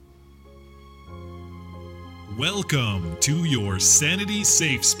Welcome to your sanity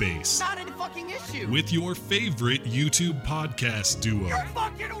safe space. Not a fucking issue. With your favorite YouTube podcast duo. You're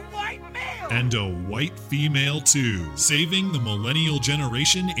fucking a white male. And a white female too. Saving the millennial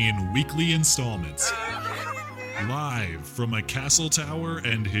generation in weekly installments. Live from a castle tower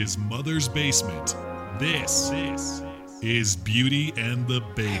and his mother's basement. This is Beauty and the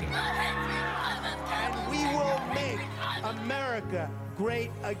Beta. And we will make America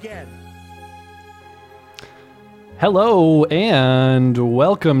great again. Hello and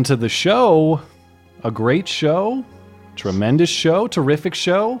welcome to the show. A great show, tremendous show, terrific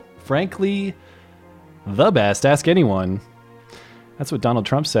show. Frankly, the best. Ask anyone. That's what Donald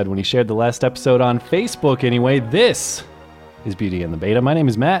Trump said when he shared the last episode on Facebook anyway. This is Beauty and the Beta. My name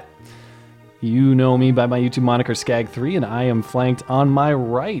is Matt. You know me by my YouTube moniker Skag3, and I am flanked on my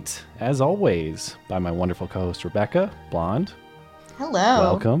right, as always, by my wonderful co-host Rebecca, blonde. Hello.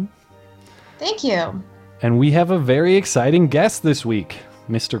 Welcome. Thank you. And we have a very exciting guest this week,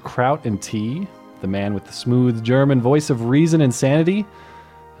 Mr. Kraut and Tea, the man with the smooth German voice of reason and sanity.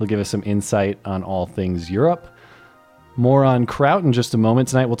 He'll give us some insight on all things Europe. More on Kraut in just a moment.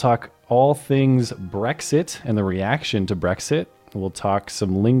 Tonight we'll talk all things Brexit and the reaction to Brexit. We'll talk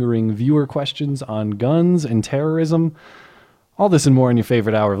some lingering viewer questions on guns and terrorism. All this and more in your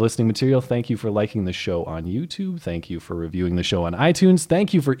favorite hour of listening material. Thank you for liking the show on YouTube. Thank you for reviewing the show on iTunes.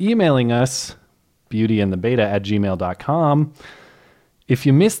 Thank you for emailing us, beautyandthebeta@gmail.com. If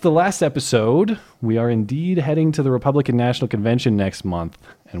you missed the last episode, we are indeed heading to the Republican National Convention next month,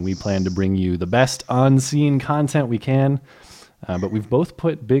 and we plan to bring you the best unseen content we can. But we've both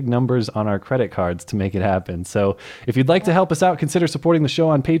put big numbers on our credit cards to make it happen. So if you'd like to help us out, consider supporting the show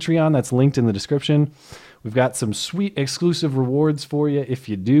on Patreon. That's linked in the description. We've got some sweet exclusive rewards for you if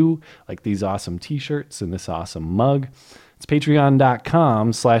you do, like these awesome t-shirts and this awesome mug. It's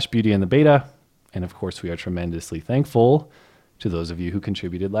patreon.com/beautyandthebeta. And of course, we are tremendously thankful to those of you who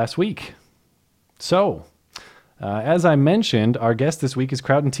contributed last week. So, as I mentioned, our guest this week is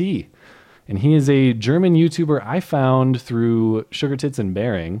Kraut and Tea. And he is a German YouTuber I found through Sugar Tits and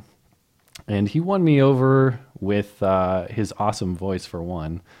Bearing. And he won me over with his awesome voice, for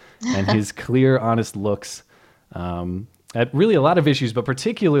one, and his clear, honest looks at really a lot of issues, but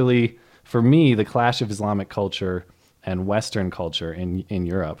particularly, for me, the clash of Islamic culture and Western culture in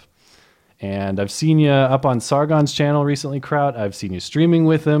Europe. And I've seen you up on Sargon's channel recently, Kraut. I've seen you streaming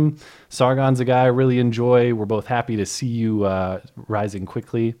with him. Sargon's a guy I really enjoy. We're both happy to see you rising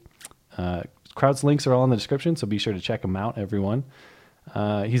quickly. Kraut's links are all in the description, so be sure to check him out, everyone.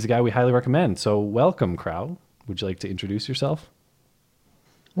 He's a guy we highly recommend. So welcome, Kraut. Would you like to introduce yourself?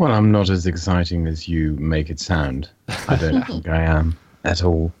 Well, I'm not as exciting as you make it sound. I don't think I am at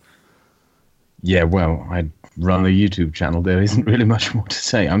all. Yeah, well, I run a YouTube channel. There isn't really much more to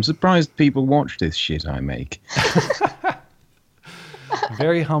say. I'm surprised people watch this shit I make.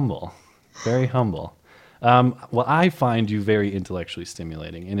 Very humble. Very humble. Well, I find you very intellectually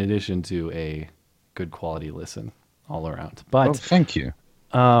stimulating, in addition to a good quality listen all around. But thank you.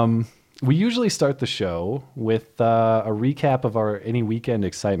 We usually start the show with a recap of any weekend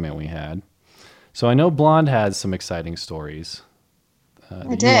excitement we had. So I know Blonde has some exciting stories.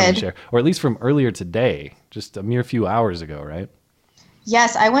 I did. Share, or at least from earlier today, just a mere few hours ago, right?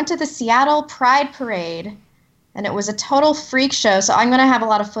 Yes, I went to the Seattle Pride Parade, and it was a total freak show. So I'm going to have a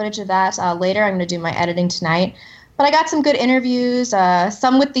lot of footage of that later. I'm going to do my editing tonight. But I got some good interviews,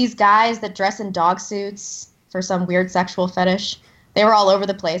 some with these guys that dress in dog suits for some weird sexual fetish. They were all over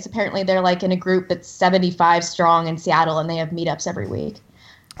the place. Apparently they're like in a group that's 75 strong in Seattle, and they have meetups every week.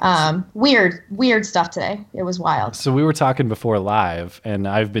 Weird stuff today. It was wild. So we were talking before live, and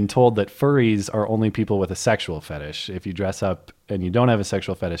I've been told that furries are only people with a sexual fetish. If you dress up and you don't have a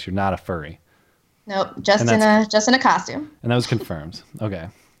sexual fetish, you're not a furry. Nope, just in a costume. And that was confirmed. Okay.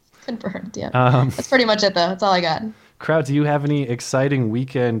 Confirmed, yeah. That's pretty much it, though. That's all I got. Kraut, do you have any exciting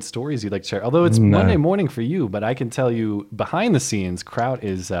weekend stories you'd like to share? Although it's Monday morning for you, but I can tell you behind the scenes, Kraut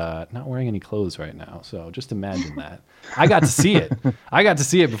is not wearing any clothes right now. So just imagine that. I got to see it. I got to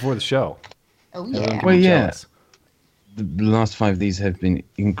see it before the show. Oh, yeah. Well, yeah. The last 5 days have been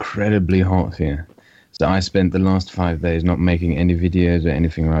incredibly hot here. So I spent the last 5 days not making any videos or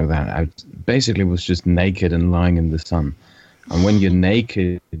anything like that. I basically was just naked and lying in the sun. And when you're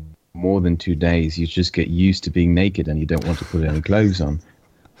naked more than 2 days, you just get used to being naked and you don't want to put any clothes on,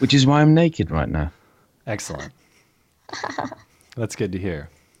 which is why I'm naked right now. Excellent. That's good to hear.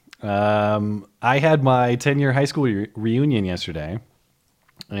 I had my 10-year high school reunion yesterday,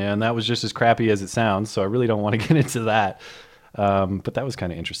 and that was just as crappy as it sounds, so I really don't want to get into that. But that was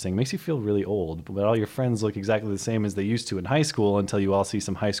kind of interesting. It makes you feel really old, but all your friends look exactly the same as they used to in high school until you all see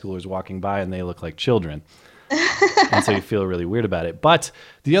some high schoolers walking by and they look like children. And so you feel really weird about it. But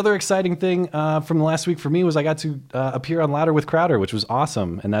the other exciting thing from last week for me was I got to appear on Louder with Crowder, which was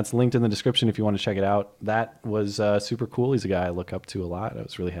awesome. And that's linked in the description if you want to check it out. That was super cool. He's a guy I look up to a lot. I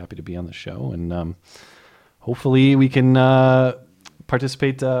was really happy to be on the show. And hopefully we can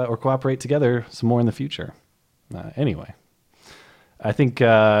participate or cooperate together some more in the future. Anyway, I think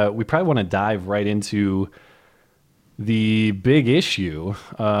we probably want to dive right into the big issue,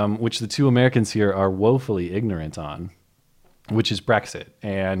 which the two Americans here are woefully ignorant on, which is Brexit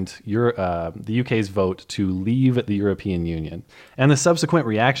and the UK's vote to leave the European Union and the subsequent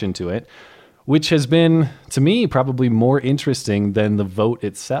reaction to it, which has been, to me, probably more interesting than the vote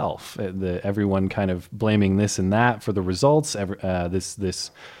itself. Everyone kind of blaming this and that for the results.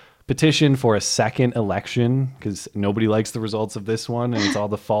 This petition for a second election because nobody likes the results of this one, and it's all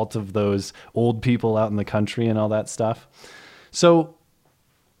the fault of those old people out in the country and all that stuff. So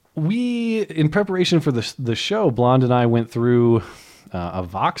we, in preparation for the show, Blonde and I went through a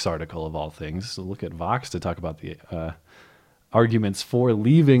Vox article of all things. So look at Vox to talk about the arguments for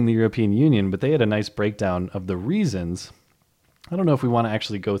leaving the European Union, but they had a nice breakdown of the reasons. I don't know if we want to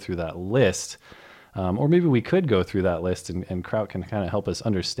actually go through that list. Or maybe we could go through that list and Kraut can kind of help us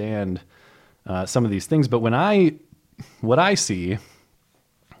understand some of these things. But what I see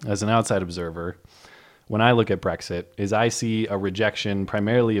as an outside observer, when I look at Brexit, is I see a rejection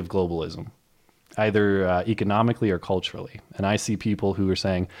primarily of globalism, either economically or culturally. And I see people who are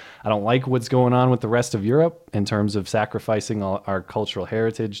saying, I don't like what's going on with the rest of Europe in terms of sacrificing our cultural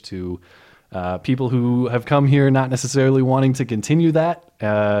heritage to people who have come here not necessarily wanting to continue that,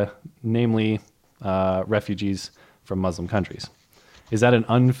 namely refugees from Muslim countries. Is that an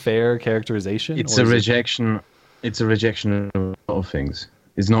unfair characterization? It's a rejection. It's a rejection of a lot of things.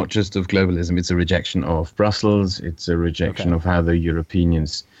 It's not just of globalism. It's a rejection of Brussels. It's a rejection of how the European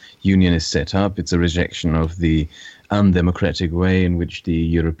Union is set up. It's a rejection of the undemocratic way in which the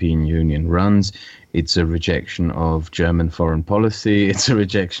European Union runs. It's a rejection of German foreign policy. It's a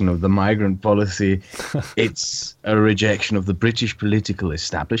rejection of the migrant policy. It's a rejection of the British political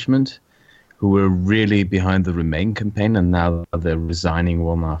establishment, who were really behind the Remain campaign, and now they're resigning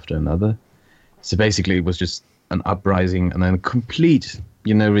one after another. So basically it was just an uprising and then a complete,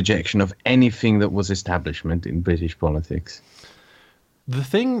 rejection of anything that was establishment in British politics. The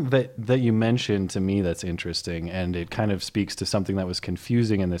thing that you mentioned to me that's interesting, and it kind of speaks to something that was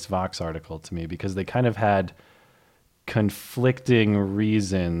confusing in this Vox article to me, because they kind of had conflicting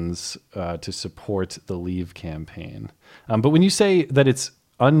reasons to support the Leave campaign. But when you say that it's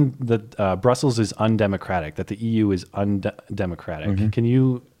that Brussels is undemocratic, that the EU is undemocratic. Mm-hmm. Can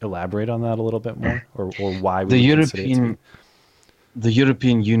you elaborate on that a little bit more, or why we the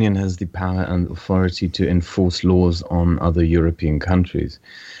European Union has the power and authority to enforce laws on other European countries.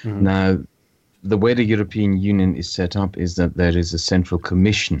 Mm-hmm. Now, the way the European Union is set up is that there is a central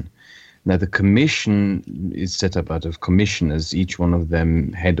commission. Now, the commission is set up out of commissioners, each one of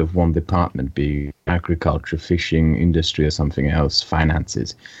them head of one department, be it agriculture, fishing, industry, or something else,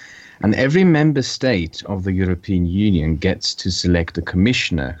 finances. And every member state of the European Union gets to select a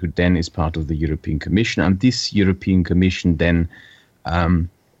commissioner who then is part of the European Commission. And this European Commission then,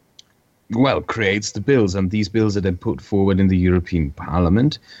 creates the bills. And these bills are then put forward in the European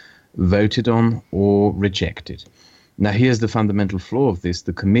Parliament, voted on or rejected. Now, here's the fundamental flaw of this.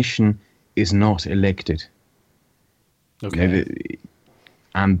 The Commission is not elected. Okay.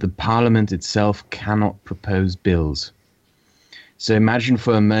 And the Parliament itself cannot propose bills. So imagine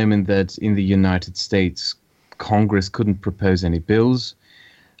for a moment that in the United States, Congress couldn't propose any bills,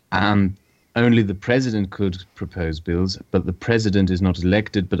 and only the president could propose bills, but the president is not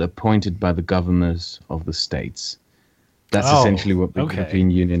elected but appointed by the governors of the states. That's essentially what the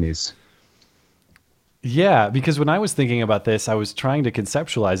European Union is. Yeah, because when I was thinking about this, I was trying to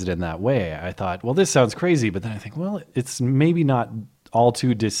conceptualize it in that way. I thought, well, this sounds crazy, but then I think, well, it's maybe not all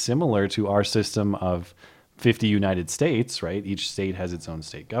too dissimilar to our system of 50 United States, right? Each state has its own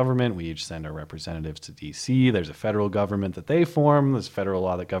state government. We each send our representatives to DC. There's a federal government that they form. There's federal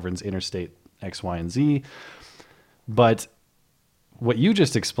law that governs interstate X, Y, and Z. But what you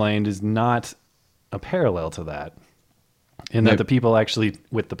just explained is not a parallel to that. In that the people actually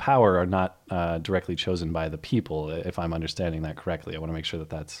with the power are not directly chosen by the people, if I'm understanding that correctly. I want to make sure that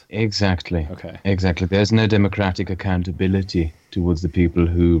that's... Exactly. Okay. Exactly. There's no democratic accountability towards the people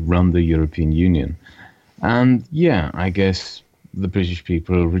who run the European Union. And yeah, I guess the British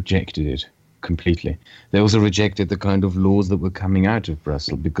people rejected it completely. They also rejected the kind of laws that were coming out of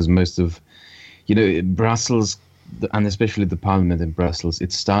Brussels, because most of, Brussels, and especially the Parliament in Brussels,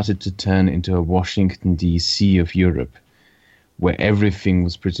 it started to turn into a Washington, D.C. of Europe, where everything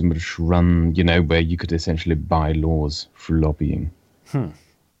was pretty much run, where you could essentially buy laws through lobbying.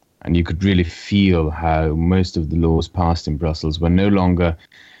 And you could really feel how most of the laws passed in Brussels were no longer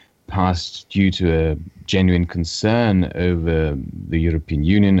passed due to a genuine concern over the European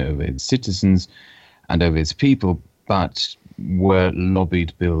Union, over its citizens, and over its people, but were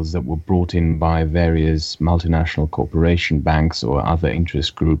lobbied bills that were brought in by various multinational corporation banks or other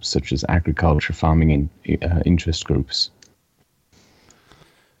interest groups, such as agriculture, farming interest groups.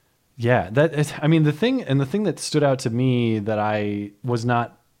 Yeah, the thing that stood out to me that I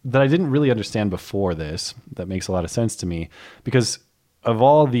didn't really understand before this, that makes a lot of sense to me, because of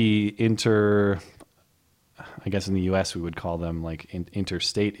all the I guess in the US we would call them like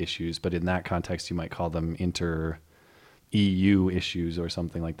interstate issues, but in that context you might call them EU issues or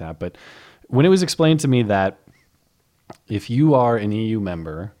something like that. But when it was explained to me that if you are an EU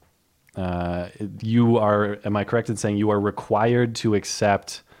member, am I correct in saying you are required to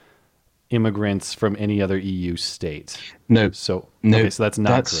accept immigrants from any other EU state? No. So that's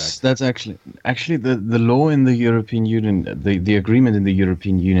not correct. That's actually the law in the European Union, the agreement in the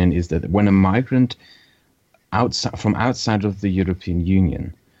European Union is that when a migrant from outside of the European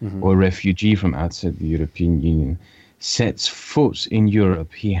Union or a refugee from outside the European Union sets foot in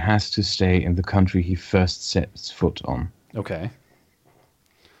Europe, he has to stay in the country he first sets foot on. Okay.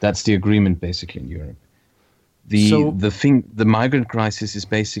 That's the agreement basically in Europe. The migrant crisis is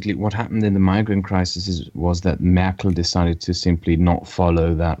basically what happened in the migrant crisis was that Merkel decided to simply not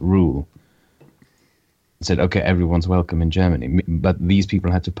follow that rule. Said, okay, everyone's welcome in Germany, but these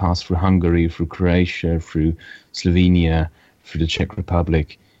people had to pass through Hungary, through Croatia, through Slovenia, through the Czech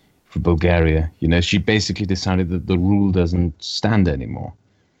Republic, through Bulgaria. She basically decided that the rule doesn't stand anymore.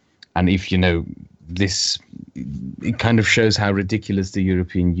 And if this, it kind of shows how ridiculous the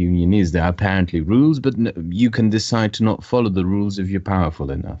European Union is. There are apparently rules, but you can decide to not follow the rules if you're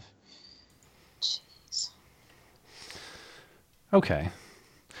powerful enough. Jeez. Okay.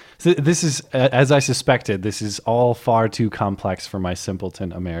 So this is, as I suspected, this is all far too complex for my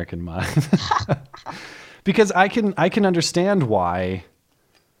simpleton American mind. Because I can understand why.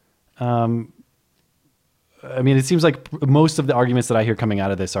 It seems like most of the arguments that I hear coming out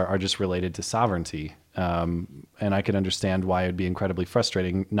of this are just related to sovereignty. And I can understand why it would be incredibly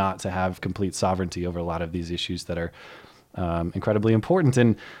frustrating not to have complete sovereignty over a lot of these issues that are incredibly important.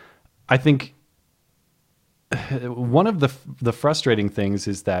 And I think one of the frustrating things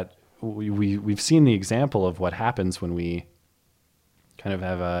is that we've seen the example of what happens when we kind of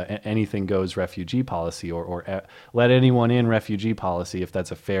have a anything goes refugee policy or let anyone in refugee policy, if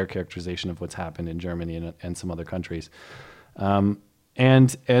that's a fair characterization of what's happened in Germany and some other countries. And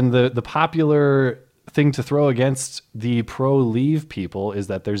the popular thing to throw against the pro-leave people is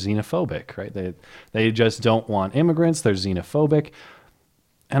that they're xenophobic, right? They just don't want immigrants. They're xenophobic.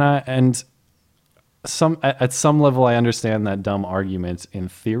 At some level, I understand that dumb argument in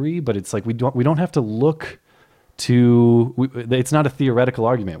theory, but it's like we don't have to look it's not a theoretical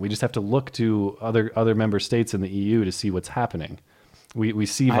argument. We just have to look to other member states in the EU to see what's happening. We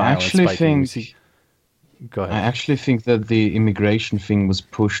see violence spiking. Go ahead. I actually think that the immigration thing was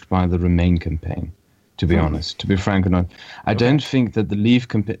pushed by the Remain campaign, to be honest, to be frank and honest. I don't think that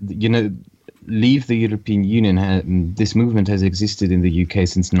the Leave the European Union, this movement has existed in the UK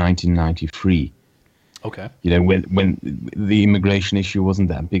since 1993. Okay. When the immigration issue wasn't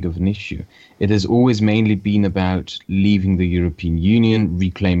that big of an issue. It has always mainly been about leaving the European Union,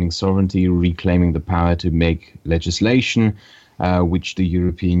 reclaiming sovereignty, reclaiming the power to make legislation, which the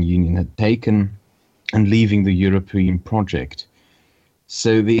European Union had taken, and leaving the European project.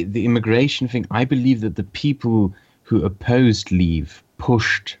 So the immigration thing, I believe that the people who opposed Leave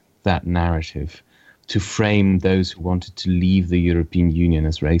pushed that narrative to frame those who wanted to leave the European Union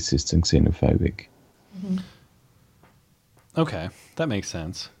as racist and xenophobic. Mm-hmm. Okay, that makes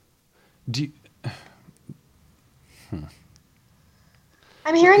sense.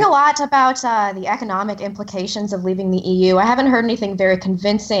 I'm hearing a lot about the economic implications of leaving the EU. I haven't heard anything very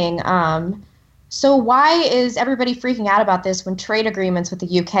convincing. So why is everybody freaking out about this when trade agreements with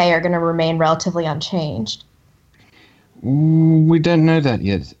the UK are going to remain relatively unchanged? We don't know that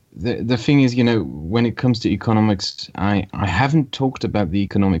yet. The thing is, when it comes to economics, I haven't talked about the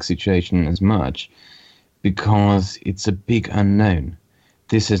economic situation as much because it's a big unknown.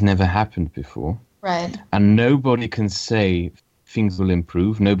 This has never happened before. Right. And nobody can say things will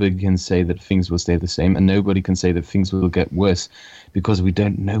improve. Nobody can say that things will stay the same. And nobody can say that things will get worse because we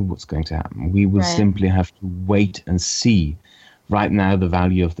don't know what's going to happen. We will simply have to wait and see. Right now, the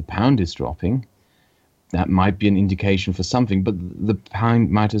value of the pound is dropping. That might be an indication for something, but the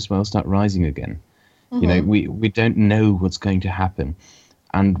pound might as well start rising again. You know, we don't know what's going to happen.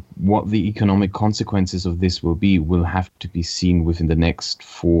 And what the economic consequences of this will have to be seen within the next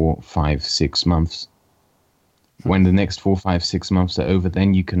 4, 5, 6 months. When the next 4, 5, 6 months are over,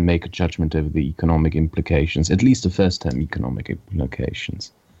 then you can make a judgment over the economic implications, at least the first-term economic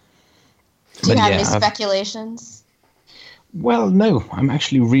implications. Do you have any speculations? Well, no. I'm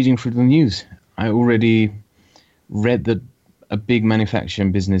actually reading through the news. I already read that a big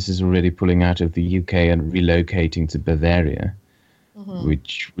manufacturing business is already pulling out of the UK and relocating to Bavaria,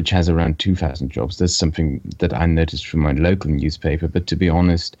 which has around 2,000 jobs. That's something that I noticed from my local newspaper. But to be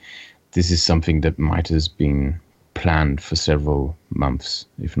honest, this is something that might have been planned for several months,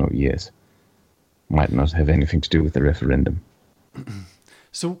 if not years. Might not have anything to do with the referendum.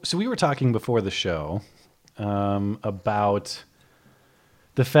 So we were talking before the show about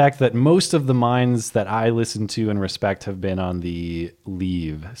the fact that most of the minds that I listen to and respect have been on the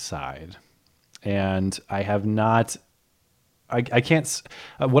Leave side. And I have not... I can't...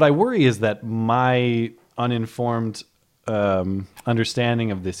 what I worry is that my uninformed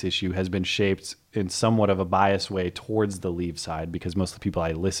understanding of this issue has been shaped in somewhat of a biased way towards the Leave side, because most of the people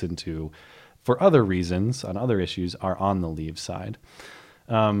I listen to for other reasons on other issues are on the Leave side.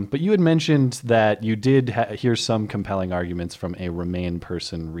 But you had mentioned that you did hear some compelling arguments from a Remain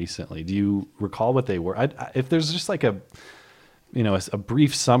person recently. Do you recall what they were? If there's just like a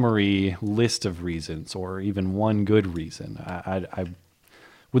brief summary list of reasons, or even one good reason, I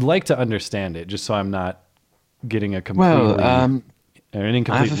would like to understand it, just so I'm not getting a completely an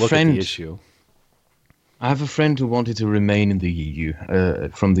incomplete look at the issue. I have a friend who wanted to remain in the EU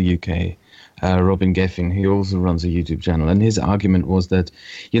from the UK, Robin Geffin. He also runs a YouTube channel, and his argument was that,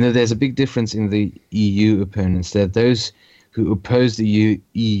 there's a big difference in the EU opponents. There are those who oppose the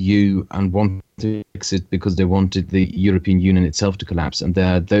EU and want to exit because they wanted the European Union itself to collapse, and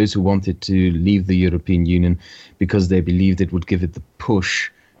there are those who wanted to leave the European Union because they believed it would give it the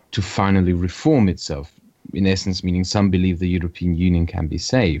push to finally reform itself. In essence, meaning some believe the European Union can be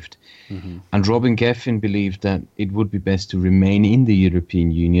saved. And Robin Geffin believed that it would be best to remain in the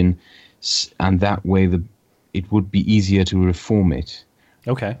European Union, and that way it would be easier to reform it.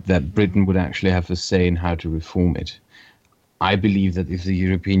 Okay. That Britain would actually have a say in how to reform it. I believe that if the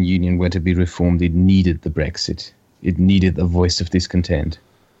European Union were to be reformed, it needed the Brexit. It needed a voice of discontent.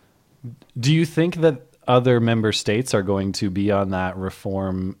 Do you think that other member states are going to be on that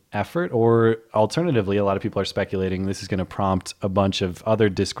reform effort? Or alternatively, a lot of people are speculating this is going to prompt a bunch of other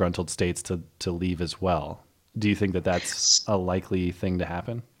disgruntled states to leave as well. Do you think that that's a likely thing to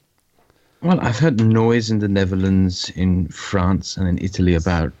happen? Well, I've heard noise in the Netherlands, in France, and in Italy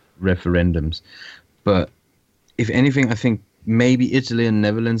about referendums. But if anything, I think maybe Italy and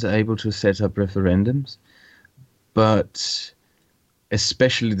Netherlands are able to set up referendums. But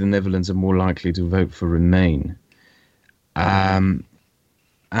especially the Netherlands are more likely to vote for Remain.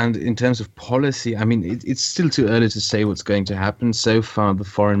 And in terms of policy, I mean, it's still too early to say what's going to happen. So far, the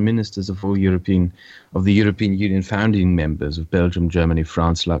foreign ministers of the European Union founding members of Belgium, Germany,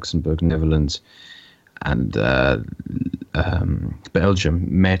 France, Luxembourg, Netherlands, and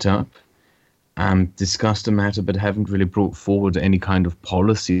Belgium met up and discussed the matter, but haven't really brought forward any kind of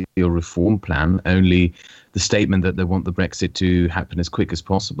policy or reform plan, only the statement that they want the Brexit to happen as quick as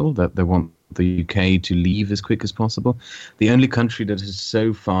possible, that they want the UK to leave as quick as possible. The only country that has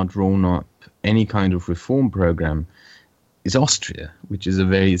so far drawn up any kind of reform program is Austria, which is a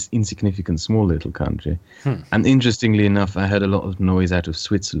very insignificant, small little country. And interestingly enough, I heard a lot of noise out of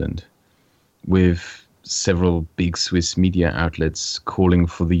Switzerland, with several big Swiss media outlets calling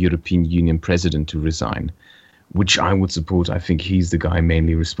for the European Union president to resign, which I would support. I think he's the guy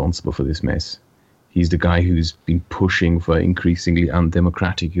mainly responsible for this mess. He's the guy who's been pushing for increasingly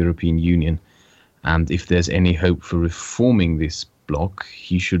undemocratic European Union. And if there's any hope for reforming this bloc,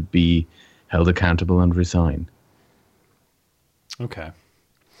 he should be held accountable and resign. Okay.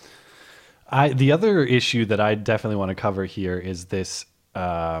 The other issue that I definitely want to cover here is this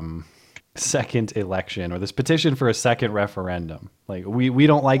second election, or this petition for a second referendum. Like we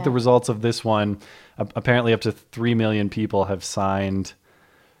don't like the results of this one. Apparently up to 3 million people have signed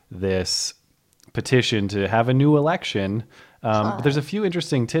this petition to have a new election. But there's a few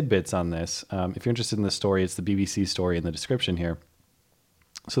interesting tidbits on this. If you're interested in the story, it's the BBC story in the description here.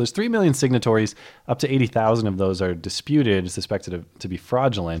 So there's 3 million signatories. Up to 80,000 of those are disputed, suspected to be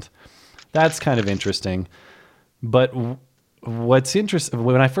fraudulent. That's kind of interesting. But what's interesting,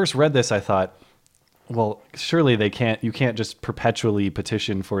 when I first read this, I thought, well, surely you can't just perpetually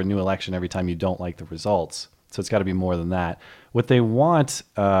petition for a new election every time you don't like the results. So it's got to be more than that. What they want,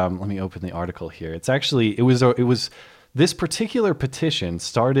 let me open the article here. It's actually, it was This particular petition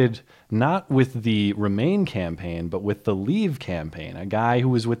started not with the Remain campaign, but with the Leave campaign, a guy who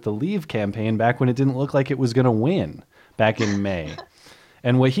was with the Leave campaign back when it didn't look like it was going to win back in May.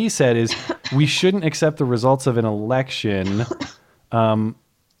 And what he said is, we shouldn't accept the results of an election. So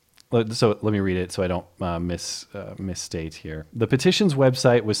let me read it so I don't misstate here. The petition's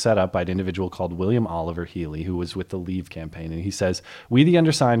website was set up by an individual called William Oliver Healy, who was with the Leave campaign. And he says, we, the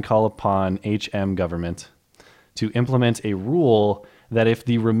undersigned, call upon HM government to implement a rule that if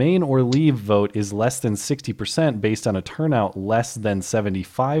the Remain or Leave vote is less than 60% based on a turnout less than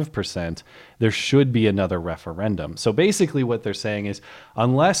 75%, there should be another referendum. So basically what they're saying is,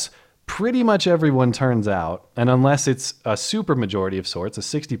 unless pretty much everyone turns out, and unless it's a super majority of sorts, a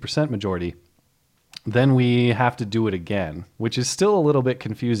 60% majority, then we have to do it again, which is still a little bit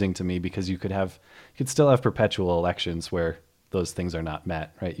confusing to me, because you could still have perpetual elections where those things are not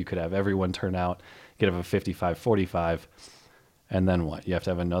met, right? You could have everyone turn out, you could have a 55-45, and then what? You have to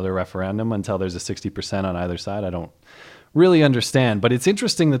have another referendum until there's a 60% on either side? I don't really understand, but it's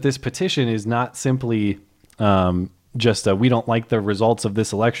interesting that this petition is not simply just we don't like the results of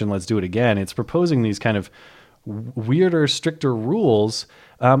this election, let's do it again. It's proposing these kind of weirder, stricter rules,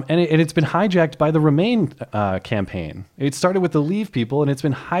 and it's been hijacked by the Remain campaign. It started with the Leave people, and it's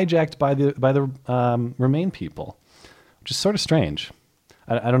been hijacked by the Remain people, which is sort of strange.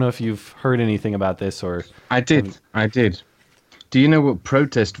 I don't know if you've heard anything about this or... I did. Do you know what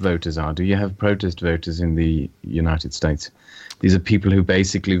protest voters are? Do you have protest voters in the United States? These are people who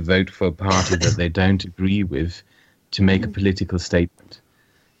basically vote for a party that they don't agree with to make a political statement.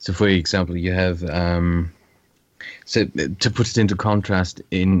 So, for example, you have... so, to put it into context,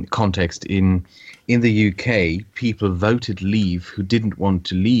 in the UK, people voted Leave who didn't want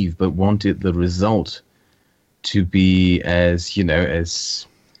to leave, but wanted the result to be as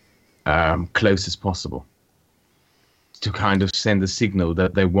close as possible, to kind of send a signal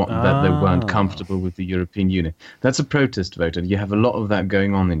that they weren't comfortable with the European Union. That's a protest vote, and you have a lot of that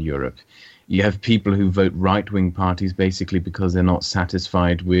going on in Europe. You have people who vote right-wing parties basically because they're not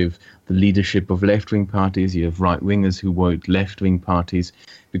satisfied with the leadership of left-wing parties. You have right-wingers who vote left-wing parties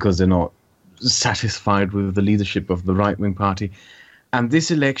because they're not satisfied with the leadership of the right-wing party. And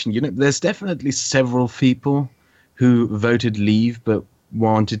this election, there's definitely several people who voted Leave but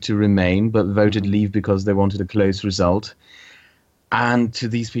wanted to Remain, but voted Leave because they wanted a close result. And to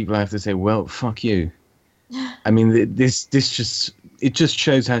these people, I have to say, well, fuck you. I mean, this just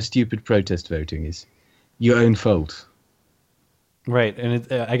shows how stupid protest voting is. Your own fault. Right, and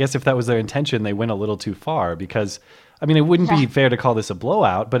I guess if that was their intention, they went a little too far, because, I mean, it wouldn't be fair to call this a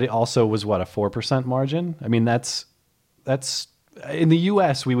blowout, but it also was, what, a 4% margin? I mean, that's in the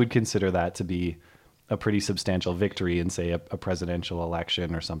U.S., we would consider that to be a pretty substantial victory in, say, a presidential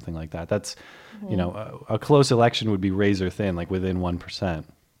election or something like that. That's, a close election would be razor thin, like within 1%.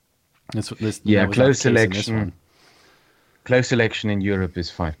 Close election. Close election in Europe is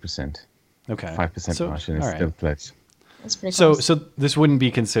 5%. Okay, 5% margin is still close. That's pretty close. So this wouldn't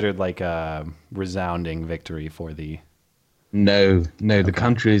be considered like a resounding victory for the... No, the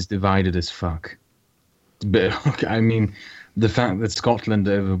country is divided as fuck. But, I mean, the fact that Scotland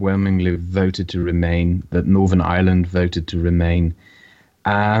overwhelmingly voted to Remain, that Northern Ireland voted to Remain,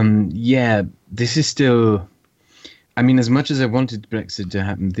 this is still... I mean, as much as I wanted Brexit to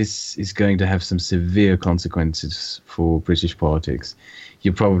happen, this is going to have some severe consequences for British politics.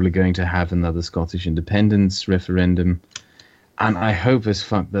 You're probably going to have another Scottish independence referendum. And I hope as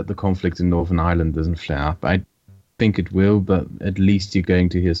fuck that the conflict in Northern Ireland doesn't flare up. I think it will, but at least you're going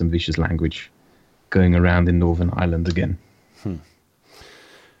to hear some vicious language going around in Northern Ireland again. The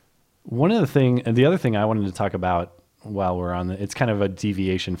other thing I wanted to talk about while we're on it's kind of a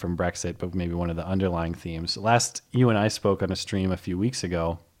deviation from Brexit, but maybe one of the underlying themes. Last you and I spoke on a stream a few weeks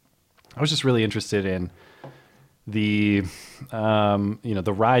ago, I was just really interested in the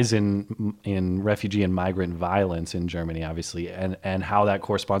the rise in refugee and migrant violence in Germany, obviously, and how that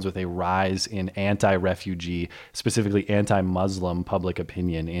corresponds with a rise in anti-refugee, specifically anti-Muslim public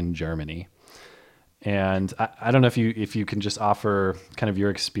opinion in Germany. And I don't know if you can just offer kind of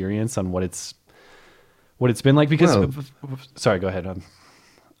your experience on what it's been like, because sorry, go ahead.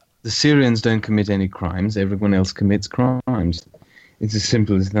 The Syrians don't commit any crimes. Everyone else commits crimes. It's as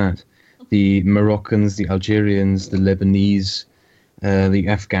simple as that. The Moroccans, the Algerians, the Lebanese, the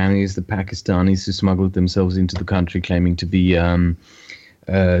Afghanis, the Pakistanis who smuggled themselves into the country claiming to be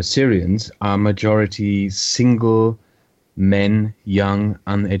Syrians are majority single men, young,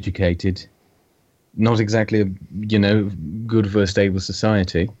 uneducated, not exactly good for a stable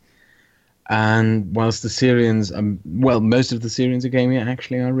society. And whilst the Syrians, most of the Syrians who came here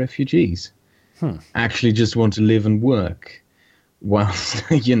actually are refugees. actually just want to live and work. Whilst,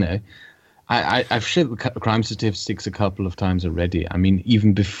 I've shared the crime statistics a couple of times already. I mean,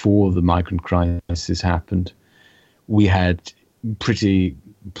 even before the migrant crisis happened, we had pretty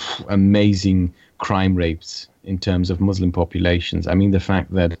amazing crime rates in terms of Muslim populations. I mean, the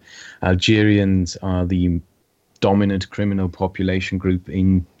fact that Algerians are the dominant criminal population group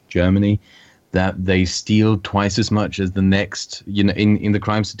in Germany, that they steal twice as much as the next, in the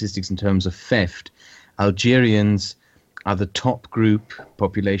crime statistics in terms of theft, Algerians are the top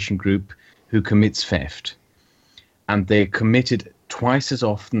population group who commits theft. And they're committed twice as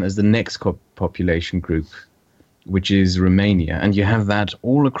often as the next population group, which is Romania. And you have that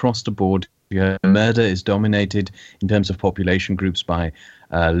all across the board. Murder is dominated in terms of population groups by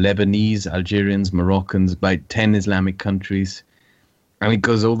Lebanese, Algerians, Moroccans, by 10 Islamic countries. And it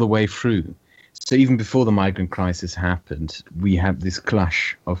goes all the way through. So even before the migrant crisis happened, we have this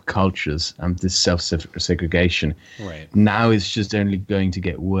clash of cultures and this self-segregation. Right. Now it's just only going to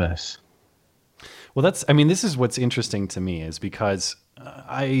get worse. Well, this is what's interesting to me, is because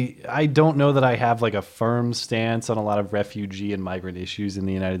I don't know that I have like a firm stance on a lot of refugee and migrant issues in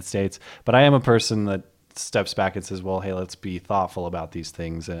the United States, but I am a person that steps back and says, well, hey, let's be thoughtful about these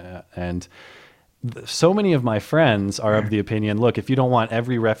things. And so many of my friends are of the opinion, look, if you don't want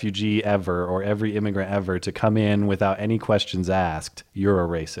every refugee ever or every immigrant ever to come in without any questions asked, you're a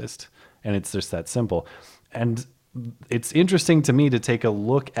racist. And it's just that simple. And it's interesting to me to take a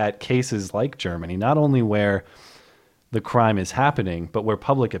look at cases like Germany, not only where the crime is happening, but where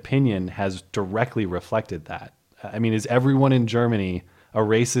public opinion has directly reflected that. I mean, is everyone in Germany a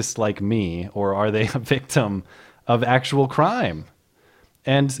racist like me, or are they a victim of actual crime?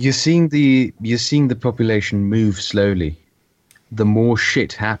 And you're seeing the population move slowly. The more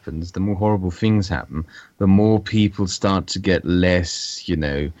shit happens, the more horrible things happen, the more people start to get less,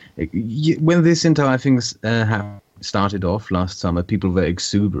 when this entire thing started off last summer, people were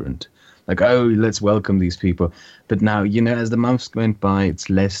exuberant. Like, oh, let's welcome these people. But now, as the months went by, it's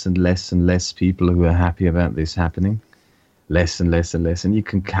less and less and less people who are happy about this happening. Less and less and less. And you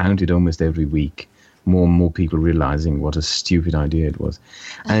can count it almost every week. More and more people realizing what a stupid idea it was.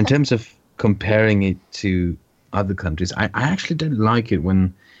 And in terms of comparing it to other countries, I actually don't like it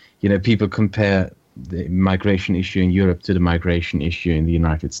when, people compare the migration issue in Europe to the migration issue in the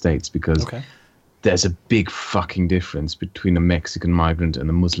United States, because there's a big fucking difference between a Mexican migrant and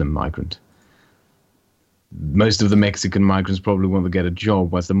a Muslim migrant. Most of the Mexican migrants probably want to get a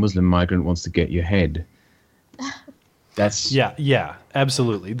job, whilst the Muslim migrant wants to get your head. That's yeah,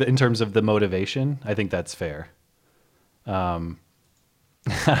 absolutely. In terms of the motivation, I think that's fair. I don't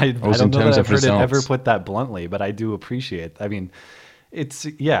know that I've heard it ever put that bluntly, but I do appreciate. I mean, it's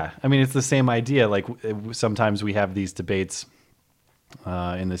the same idea. Like, sometimes we have these debates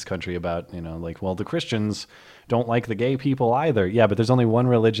in this country about, well, the Christians don't like the gay people either. Yeah, but there's only one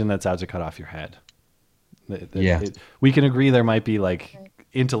religion that's out to cut off your head. We can agree there might be like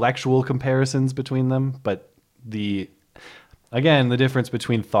intellectual comparisons between them, but the difference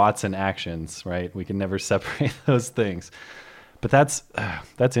between thoughts and actions, right? We can never separate those things. But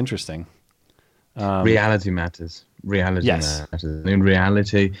that's interesting. Reality matters. Matters. In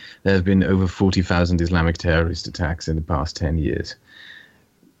reality, there have been over 40,000 Islamic terrorist attacks in the past 10 years.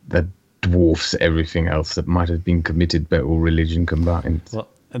 That dwarfs everything else that might have been committed by all religion combined. Well,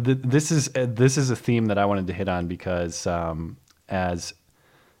 this is a theme that I wanted to hit on because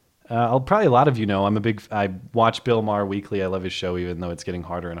probably a lot of you know, I watch Bill Maher weekly. I love his show, even though it's getting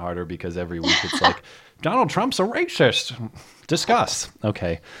harder and harder because every week it's like, Donald Trump's a racist. Discuss.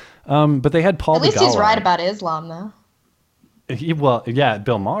 Okay. But they had Paul Begala. At least he's right about Islam, though.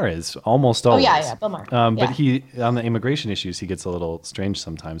 Bill Maher is almost always. Oh, yeah, Bill Maher. But he, on the immigration issues, he gets a little strange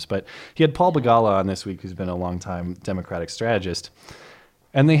sometimes. But he had Paul Begala on this week, who's been a long-time Democratic strategist.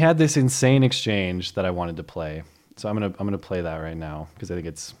 And they had this insane exchange that I wanted to play. So I'm gonna play that right now because I think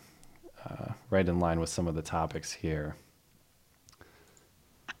it's right in line with some of the topics here.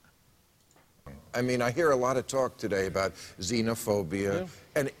 I mean, I hear a lot of talk today about xenophobia. Yeah.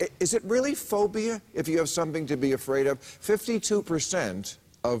 And is it really phobia if you have something to be afraid of? 52%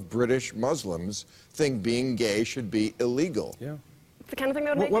 of British Muslims think being gay should be illegal. Yeah. It's the kind of thing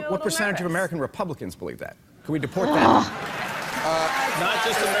that would make you a little What percentage nervous. of American Republicans believe that? Can we deport them? Not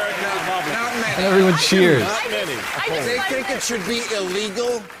just American Republicans. Not many. And everyone cheers. Not many. They think it should be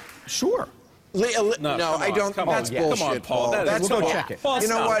illegal? Sure. No, I don't. That's bullshit, Come on, Paul. That's we'll go check it. Paul, you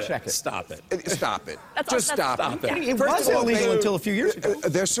know what? Check it. Stop it. Stop it. Just stop it. It was illegal until a few years ago.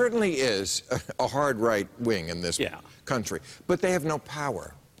 There certainly is a hard right wing in this country, but they have no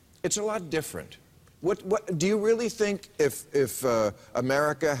power. It's a lot different. What do you really think if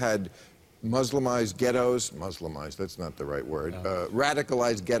America had Muslimized ghettos, Muslimized, that's not the right word,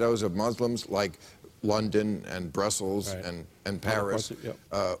 radicalized ghettos of Muslims like London and Brussels and Paris,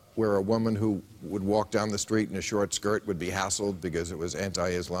 where a woman who would walk down the street in a short skirt would be hassled because it was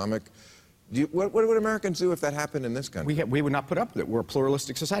anti-Islamic. What would Americans do if that happened in this country? We would not put up with it. We're a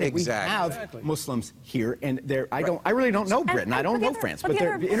pluralistic society. Exactly. We have Muslims here, and I really don't know Britain. I don't know France, but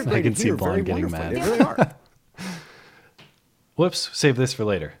they're integrated I can see here Vaughn very getting wonderfully. mad. They really are. Whoops, save this for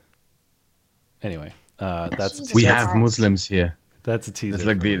later. Anyway, that's Jesus We Christ. have Muslims here. that's a teaser. It's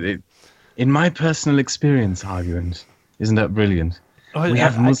like for- in my personal experience argument. Isn't that brilliant? Oh, We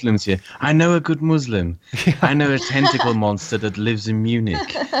have Muslims here. I know a good Muslim. I know a tentacle monster that lives in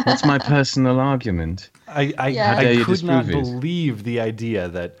Munich. That's my personal argument. I Yeah. How dare you could not disprove it? believe the idea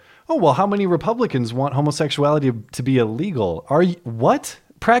that, oh, well, how many Republicans want homosexuality to be illegal? Are you, what?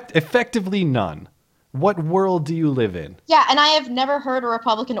 Effectively none. What world do you live in? Yeah, and I have never heard a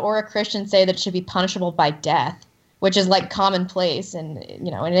Republican or a Christian say that it should be punishable by death, which is like commonplace in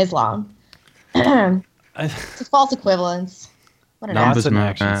Islam. It's a false equivalence. What an Numbers ass. and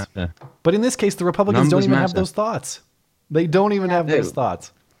actions. matter. But in this case, the Republicans don't Numbers even have matter. those thoughts. They don't even have those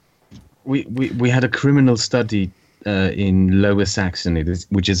thoughts. We had a criminal study in Lower Saxony,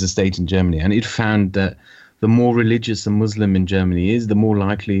 which is a state in Germany, and it found that the more religious a Muslim in Germany is, the more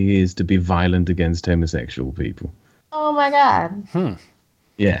likely he is to be violent against homosexual people. Oh my God.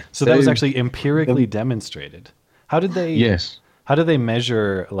 Yeah. So that was actually empirically demonstrated. How did they? Yes. How do they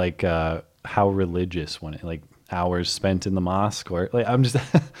measure like how religious one? Like hours spent in the mosque, or like I'm just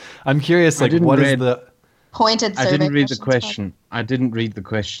I'm curious. Like didn't what is read- the? Pointed survey I didn't read the questions, question. I didn't read the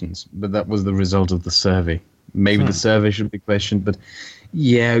questions, but that was the result of the survey. Maybe the survey should be questioned, but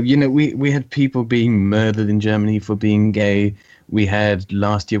yeah, we had people being murdered in Germany for being gay. We had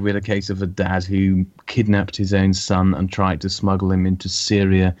last year we had a case of a dad who kidnapped his own son and tried to smuggle him into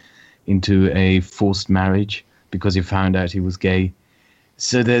Syria into a forced marriage because he found out he was gay.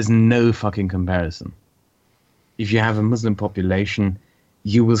 So there's no fucking comparison. If you have a Muslim population,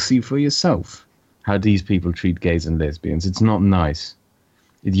 you will see for yourself how these people treat gays and lesbians. It's not nice.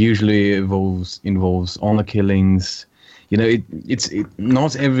 It usually involves honor killings. It's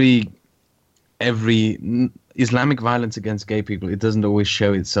not every Islamic violence against gay people. It doesn't always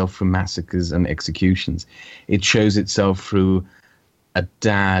show itself through massacres and executions. It shows itself through a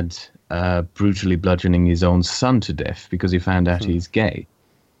dad brutally bludgeoning his own son to death because he found out he's gay.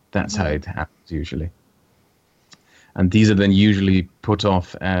 That's how it happens usually. And these are then usually put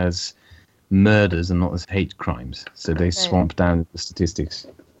off as murders and not as hate crimes. So they swamp down the statistics.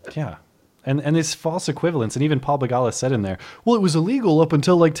 Yeah. And this false equivalence, and even Paul Begala said in there, well, it was illegal up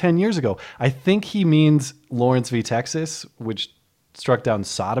until like 10 years ago. I think he means Lawrence v. Texas, which struck down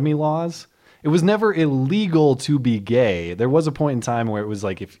sodomy laws. It was never illegal to be gay. There was a point in time where it was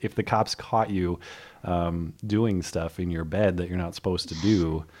like if the cops caught you doing stuff in your bed that you're not supposed to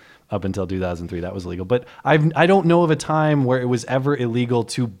do, up until 2003, that was legal. But I don't know of a time where it was ever illegal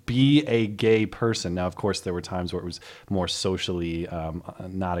to be a gay person. Now, of course, there were times where it was more socially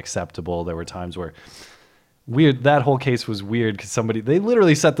not acceptable. There were times where that whole case was weird because they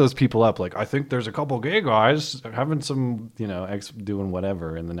literally set those people up. Like, I think there's a couple gay guys having some, doing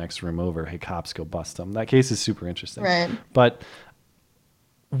whatever in the next room over. Hey, cops, go bust them. That case is super interesting. Right. But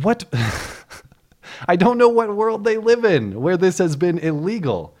what... I don't know what world they live in where this has been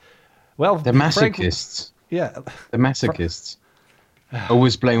illegal. Well, The masochists. Yeah. The masochists.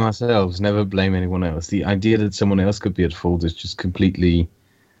 Always blame ourselves, never blame anyone else. The idea that someone else could be at fault is just completely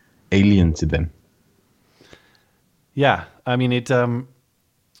alien to them. Yeah. I mean,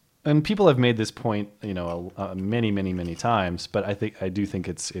 and people have made this point, many, many, many times, but I do think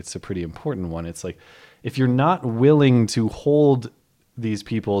it's a pretty important one. It's like, if you're not willing to hold these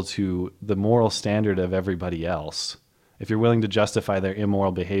people to the moral standard of everybody else, if you're willing to justify their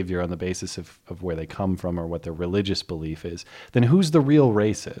immoral behavior on the basis of where they come from or what their religious belief is, then who's the real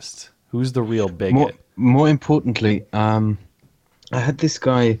racist? Who's the real bigot? More importantly, I had this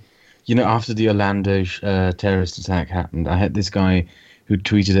guy, after the Orlando terrorist attack happened, I had this guy who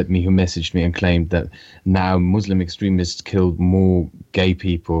tweeted at me, who messaged me and claimed that now Muslim extremists killed more gay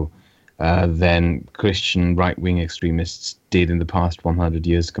people than Christian right-wing extremists did in the past 100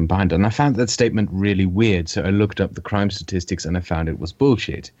 years combined. And I found that statement really weird. So I looked up the crime statistics and I found it was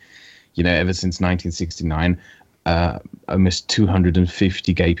bullshit. Ever since 1969, almost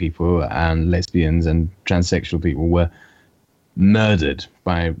 250 gay people and lesbians and transsexual people were murdered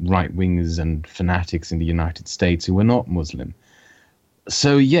by right-wingers and fanatics in the United States who were not Muslim.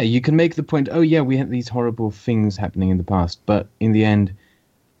 So, yeah, you can make the point, oh, yeah, we had these horrible things happening in the past. But in the end,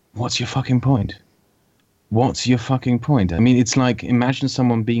 what's your fucking point? What's your fucking point? I mean, it's like, imagine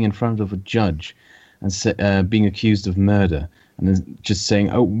someone being in front of a judge and being accused of murder, and then just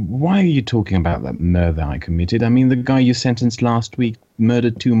saying, "Oh, why are you talking about that murder I committed? I mean, the guy you sentenced last week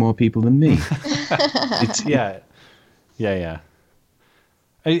murdered 2 more people than me." Yeah.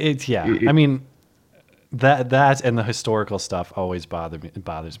 I mean, that and the historical stuff always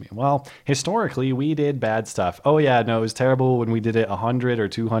bothers me. Well, historically, we did bad stuff. Oh yeah, no, it was terrible when we did it 100 or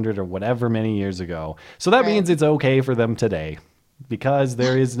 200 or whatever many years ago. So that means it's okay for them today, because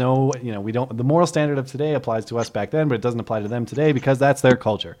there is no, we don't. The moral standard of today applies to us back then, but it doesn't apply to them today because that's their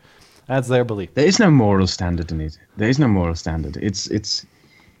culture, that's their belief. There is no moral standard in it. There is no moral standard. It's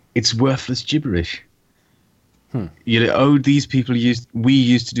worthless gibberish. These people we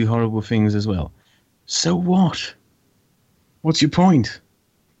used to do horrible things as well. So what? What's your point?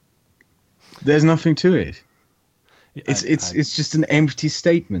 There's nothing to it. It's just an empty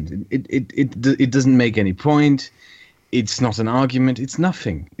statement. It doesn't make any point. It's not an argument. It's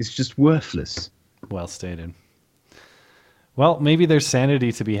nothing. It's just worthless. Well stated. Well, maybe there's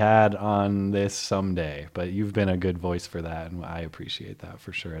sanity to be had on this someday, but you've been a good voice for that, and I appreciate that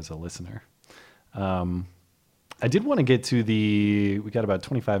for sure as a listener. I did want to get to we got about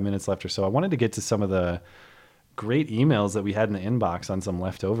 25 minutes left or so. I wanted to get to some of the great emails that we had in the inbox on some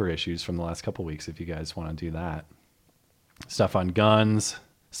leftover issues from the last couple weeks, if you guys want to do that. Stuff on guns,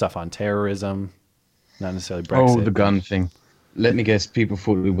 stuff on terrorism, not necessarily Brexit. Oh, the gun thing. Let me guess, people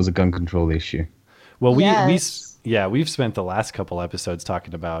thought it was a gun control issue. Well, we've spent the last couple episodes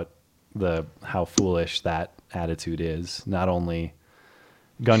talking about how foolish that attitude is. Not only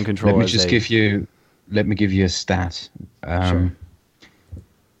gun control. Let me give you a stat. Sure.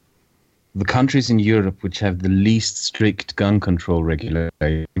 The countries in Europe which have the least strict gun control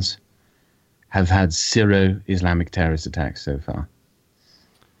regulations have had 0 Islamic terrorist attacks so far.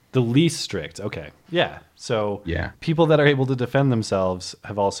 The least strict. Okay. Yeah. So yeah, people that are able to defend themselves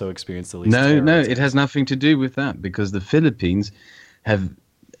have also experienced the least. No, it has nothing to do with that, because the Philippines have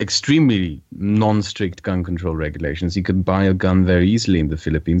extremely non-strict gun control regulations. You can buy a gun very easily in the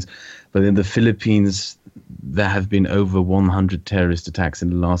Philippines, but in the Philippines there have been over 100 terrorist attacks in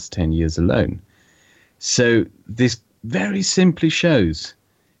the last 10 years alone. So this very simply shows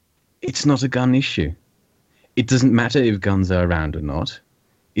it's not a gun issue. It doesn't matter if guns are around or not.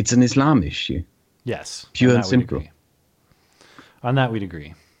 It's an Islam issue. Yes. Pure and simple. On that we'd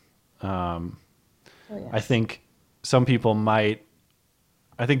agree. I think some people might.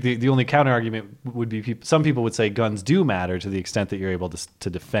 I think the only counter argument would be some people would say guns do matter to the extent that you're able to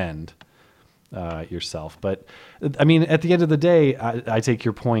defend yourself. But I mean, at the end of the day, I take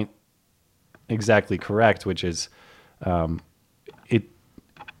your point exactly correct, which is they're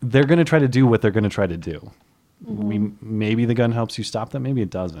going to try to do what they're going to try to do. Maybe the gun helps you stop them, maybe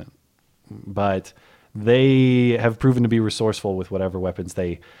it doesn't. But they have proven to be resourceful with whatever weapons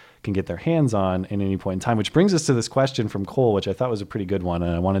they can get their hands on at any point in time, which brings us to this question from Cole, which I thought was a pretty good one,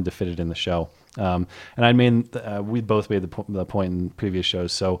 and I wanted to fit it in the show. And we both made the point in previous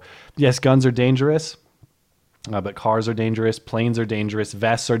shows. So yes, guns are dangerous, but cars are dangerous, planes are dangerous,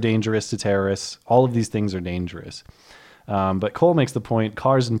 vests are dangerous to terrorists. All of these things are dangerous. But Cole makes the point,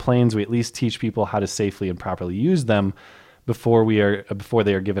 cars and planes, we at least teach people how to safely and properly use them before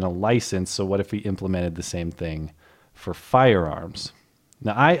they are given a license. So what if we implemented the same thing for firearms?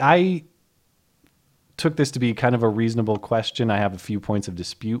 Now, I took this to be kind of a reasonable question. I have a few points of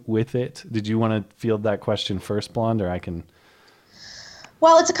dispute with it. Did you want to field that question first, Blonde, or I can?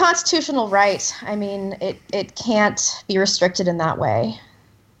 Well, it's a constitutional right. I mean, it can't be restricted in that way.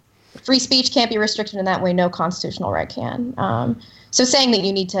 Free speech can't be restricted in that way. No constitutional right can. So saying that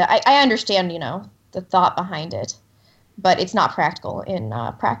you need to, I understand, the thought behind it, but it's not practical in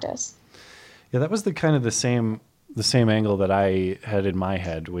practice. Yeah, that was the same angle that I had in my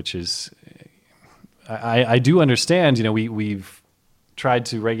head, which is, I do understand, we've tried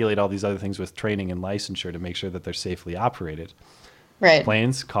to regulate all these other things with training and licensure to make sure that they're safely operated. Right.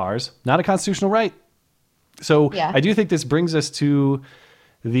 Planes, cars, not a constitutional right. So yeah. I do think this brings us to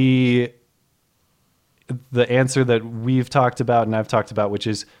the answer that we've talked about and I've talked about, which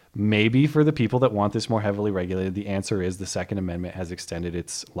is maybe for the people that want this more heavily regulated, the answer is the Second Amendment has extended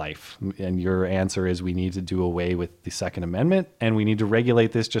its life. And your answer is we need to do away with the Second Amendment and we need to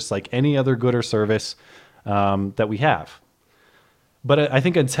regulate this just like any other good or service that we have. But I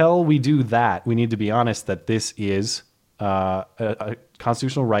think until we do that, we need to be honest that this is a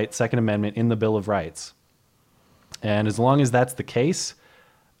constitutional right, Second Amendment in the Bill of Rights. And as long as that's the case,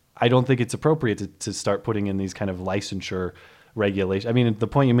 I don't think it's appropriate to start putting in these kind of licensure regulations. I mean, the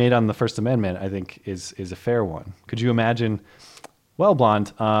point you made on the First Amendment, I think, is a fair one. Could you imagine, well,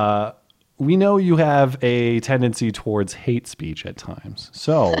 Blonde, we know you have a tendency towards hate speech at times.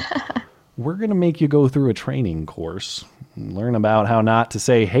 So we're going to make you go through a training course and learn about how not to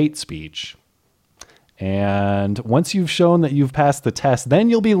say hate speech. And once you've shown that you've passed the test,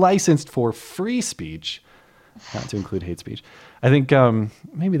 then you'll be licensed for free speech, not to include hate speech. I think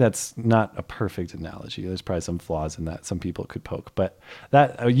maybe that's not a perfect analogy. There's probably some flaws in that some people could poke. But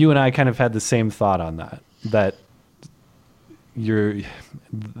that you and I kind of had the same thought on that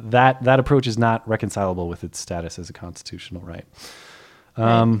that approach is not reconcilable with its status as a constitutional right.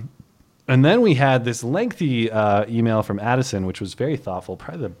 And then we had this lengthy email from Addison, which was very thoughtful,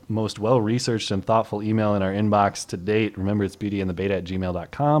 probably the most well-researched and thoughtful email in our inbox to date. Remember, it's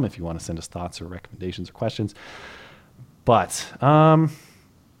beautyandthebeta@gmail.com if you want to send us thoughts or recommendations or questions. But I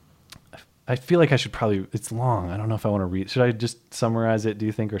feel like I should probably, it's long. I don't know if I want to read. Should I just summarize it, do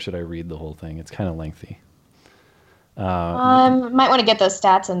you think, or should I read the whole thing? It's kind of lengthy. Might want to get those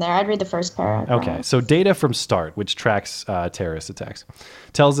stats in there. I'd read the first paragraph. Okay, so data from START, which tracks terrorist attacks,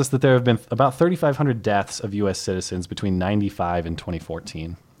 tells us that there have been about 3,500 deaths of U.S. citizens between 1995 and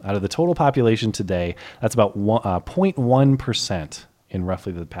 2014. Out of the total population today, that's about 0.1% in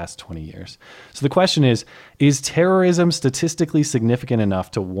roughly the past 20 years. So the question is terrorism statistically significant enough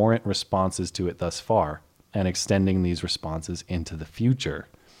to warrant responses to it thus far and extending these responses into the future?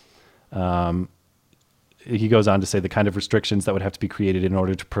 He goes on to say the kind of restrictions that would have to be created in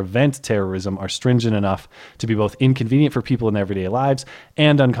order to prevent terrorism are stringent enough to be both inconvenient for people in their everyday lives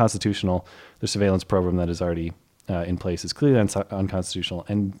and unconstitutional. The surveillance program that is already in place is clearly unconstitutional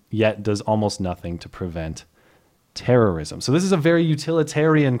and yet does almost nothing to prevent terrorism. So this is a very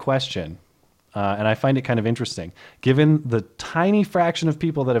utilitarian question, and I find it kind of interesting. Given the tiny fraction of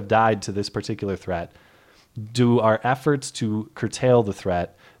people that have died to this particular threat, do our efforts to curtail the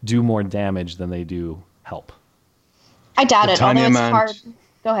threat do more damage than they do help? I doubt it, although it's hard.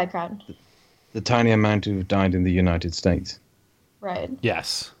 Go ahead, Kraut. The tiny amount who've died in the United States. Right.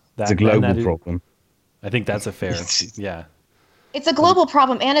 Yes. It's a global problem. I think that's a fair, yeah. It's a global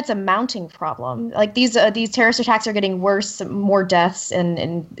problem, and it's a mounting problem. Like these terrorist attacks are getting worse, more deaths,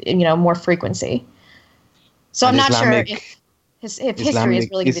 and more frequency. So I'm not sure if history is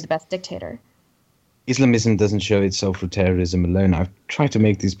really going to be the best dictator. Islamism doesn't show itself through terrorism alone. I've tried to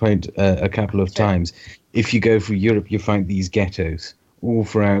make this point a couple of times. If you go through Europe, you find these ghettos all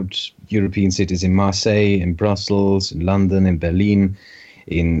throughout European cities, in Marseille, in Brussels, in London, in Berlin,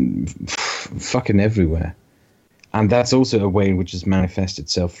 in fucking everywhere. And that's also a way in which it's manifested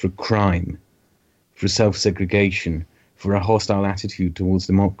itself through crime, through self-segregation, for a hostile attitude towards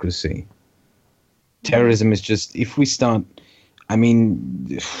democracy. Terrorism is just, if we start,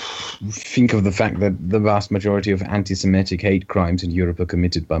 think of the fact that the vast majority of anti-Semitic hate crimes in Europe are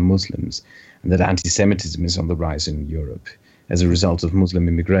committed by Muslims, and that anti-Semitism is on the rise in Europe as a result of Muslim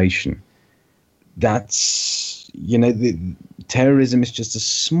immigration. That's, terrorism is just a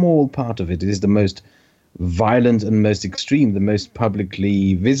small part of it. It is the most violent and most extreme, the most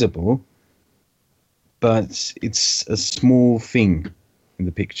publicly visible, but it's a small thing in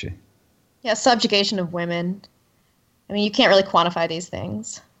the picture. Yeah, subjugation of women. You can't really quantify these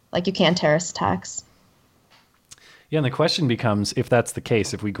things like you can terrorist attacks. Yeah, and the question becomes, if that's the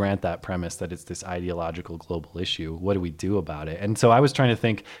case, if we grant that premise that it's this ideological global issue, what do we do about it? And so I was trying to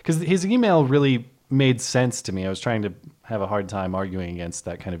think, because his email really made sense to me. I was trying to have a hard time arguing against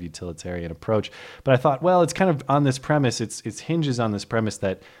that kind of utilitarian approach. But I thought, well, it's kind of on this premise, it's hinges on this premise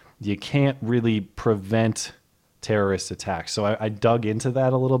that you can't really prevent terrorist attacks. So I dug into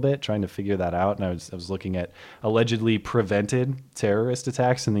that a little bit, trying to figure that out. And I was looking at allegedly prevented terrorist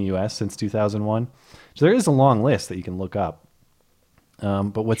attacks in the U.S. since 2001. So there is a long list that you can look up.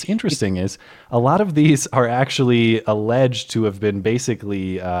 But what's interesting is a lot of these are actually alleged to have been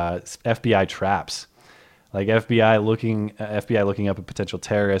basically FBI traps. Like FBI looking up a potential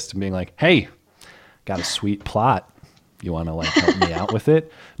terrorist and being like, "Hey, got a sweet plot. You want to help me out with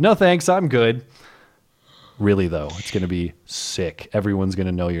it?" "No, thanks. I'm good." Really though, it's going to be sick. Everyone's going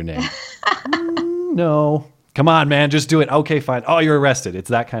to know your name. No. Come on, man, just do it. Okay, fine. Oh, you're arrested. It's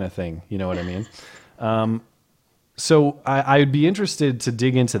that kind of thing. You know what I mean? So I'd be interested to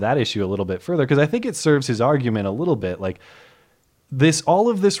dig into that issue a little bit further, because I think it serves his argument a little bit. Like all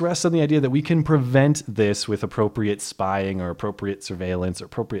of this rests on the idea that we can prevent this with appropriate spying or appropriate surveillance or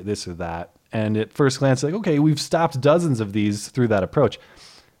appropriate this or that. And at first glance, like, okay, we've stopped dozens of these through that approach.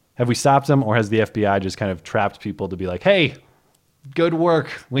 Have we stopped them, or has the FBI just kind of trapped people to be like, "Hey, good work.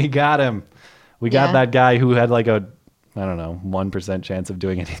 We got him. We got that guy who had 1% chance of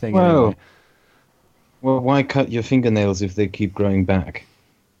doing anything." Whoa. Anyway. Well, why cut your fingernails if they keep growing back?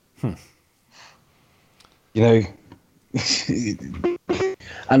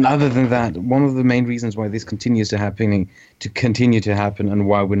 And other than that, one of the main reasons why this continues to continue to happen, and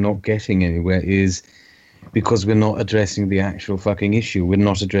why we're not getting anywhere is because we're not addressing the actual fucking issue. We're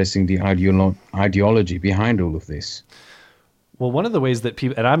not addressing the ideology behind all of this. Well, one of the ways that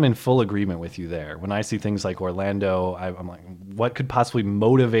people, and I'm in full agreement with you there, when I see things like Orlando, I'm like, what could possibly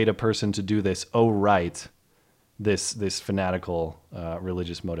motivate a person to do this? Oh, right. This fanatical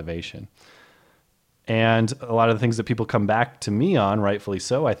religious motivation. And a lot of the things that people come back to me on, rightfully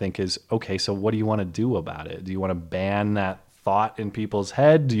so, I think is, okay, so what do you want to do about it? Do you want to ban that thought in people's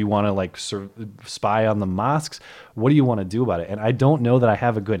head? Do you want to like spy on the mosques? What do you want to do about it? And I don't know that I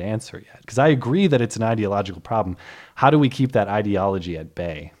have a good answer yet, because I agree that it's an ideological problem. How do we keep that ideology at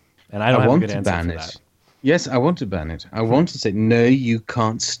bay? And I don't have a good answer for that. Yes, I want to ban it. I want to say, no, you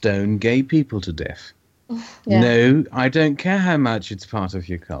can't stone gay people to death. Yeah. No, I don't care how much it's part of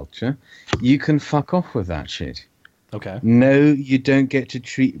your culture. You can fuck off with that shit. Okay. No, you don't get to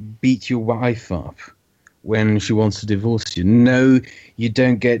beat your wife up when she wants to divorce you. No, you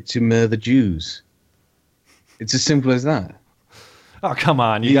don't get to murder Jews. It's as simple as that. Oh, come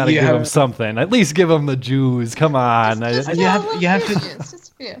on. You got to give them something. At least give them the Jews. Come on.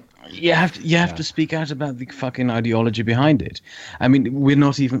 You have to speak out about the fucking ideology behind it. I mean, we're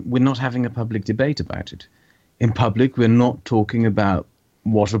not having a public debate about it. In public, we're not talking about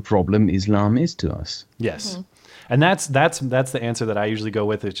what a problem Islam is to us. Yes. Mm-hmm. And that's the answer that I usually go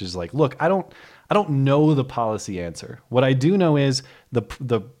with, which is like, look, I don't know the policy answer. What I do know is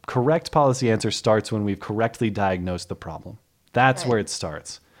the correct policy answer starts when we've correctly diagnosed the problem. That's where it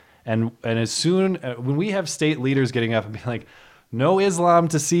starts. And as soon when we have state leaders getting up and being like, no Islam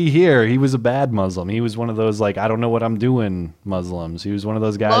to see here. He was a bad Muslim. He was one of those like, I don't know what I'm doing Muslims. He was one of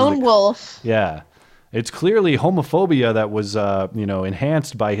those guys. Lone wolf. Yeah. It's clearly homophobia that was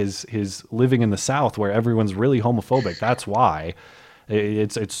enhanced by his living in the South, where everyone's really homophobic. That's why.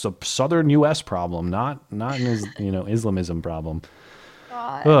 It's a southern U.S. problem, not an Islamism problem.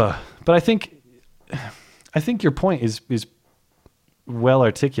 But I think your point is well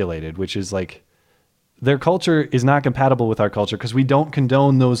articulated, which is like, their culture is not compatible with our culture because we don't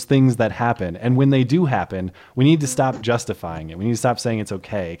condone those things that happen. And when they do happen, we need to stop justifying it. We need to stop saying it's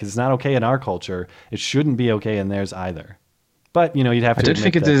okay, because it's not okay in our culture. It shouldn't be okay in theirs either. But, you'd have to I don't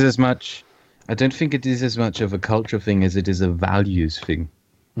think it is as much of a culture thing as it is a values thing.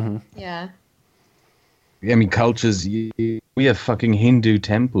 Mm-hmm. Yeah. I mean, cultures, we have fucking Hindu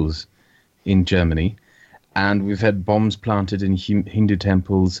temples in Germany, and we've had bombs planted in Hindu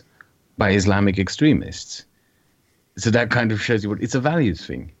temples by Islamic extremists. So that kind of shows you it's a values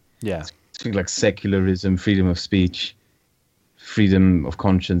thing. Yeah. It's things like secularism, freedom of speech, freedom of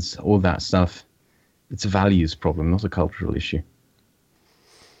conscience, all that stuff. It's a values problem, not a cultural issue.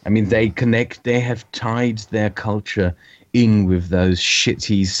 I mean, they have tied their culture in with those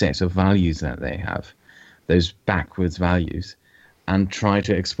shitty set of values that they have, those backwards values, and try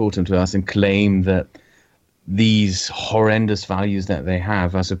to export them to us and claim that these horrendous values that they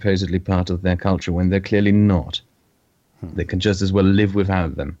have are supposedly part of their culture when they're clearly not. They can just as well live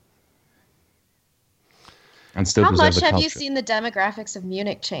without them. And still How much preserve the have culture. you seen the demographics of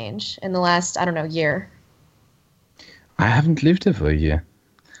Munich change in the last, year? I haven't lived there for a year.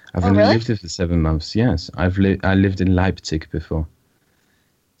 I've only lived there for 7 months. Yes, I lived in Leipzig before.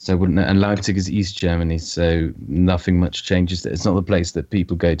 So I wouldn't know. And Leipzig is East Germany, so nothing much changes there. It's not the place that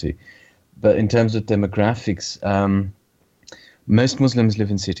people go to. But in terms of demographics, most Muslims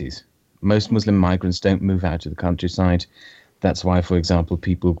live in cities. Most Muslim migrants don't move out to the countryside. That's why, for example,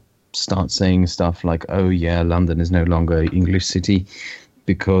 people start saying stuff like, oh, yeah, London is no longer an English city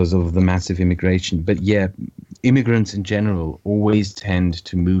because of the massive immigration. But yeah, immigrants in general always tend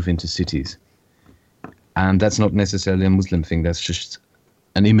to move into cities. And that's not necessarily a Muslim thing. That's just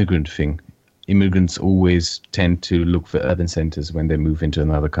an immigrant thing. Immigrants always tend to look for urban centers when they move into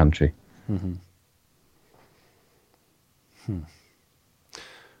another country. Mm-hmm.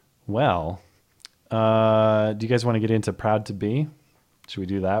 Well, do you guys want to get into Proud to Be? Should we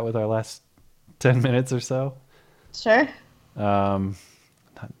do that with our last 10 minutes or so? Sure.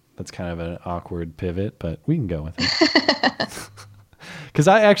 That's kind of an awkward pivot, but we can go with it. Because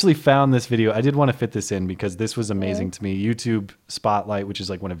I actually found this video. I did want to fit this in because this was amazing to me. YouTube Spotlight, which is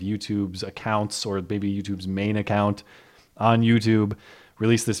like one of YouTube's accounts, or maybe YouTube's main account on YouTube,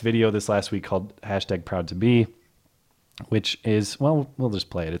 released this video this last week called #ProudToBe, which is, well, we'll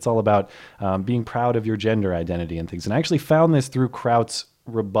just play it. It's all about being proud of your gender identity and things. And I actually found this through Kraut's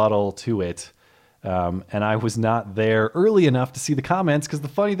rebuttal to it. And I was not there early enough to see the comments, because the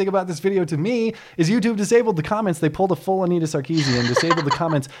funny thing about this video to me is YouTube disabled the comments. They pulled a full Anita Sarkeesian, disabled the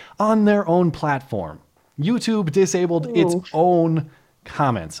comments on their own platform. YouTube disabled its own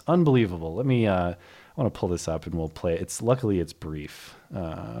comments. Unbelievable. Let me, I want to pull this up and we'll play it. Luckily it's brief.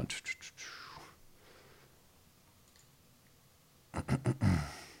 A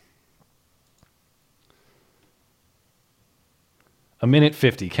minute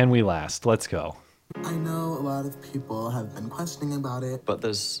 50. Can we last? Let's go. I know a lot of people have been questioning about it, but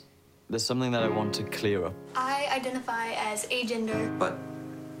there's something that I want to clear up. I identify as agender, but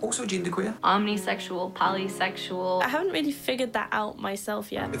also genderqueer, omnisexual, polysexual. I haven't really figured that out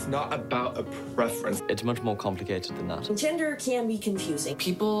myself yet. It's not about a preference. It's much more complicated than that. Gender can be confusing.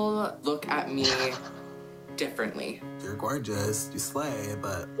 People look at me differently. You're gorgeous, you slay,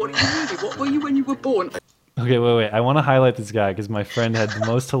 but... What do you mean? What were you when you were born? Okay, wait. I want to highlight this guy because my friend had the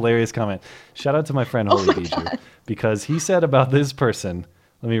most hilarious comment. Shout out to my friend Holy Bijou, because he said about this person,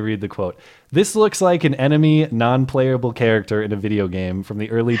 let me read the quote. "This looks like an enemy, non-playable character in a video game from the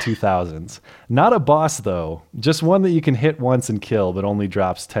early 2000s. Not a boss, though. Just one that you can hit once and kill, but only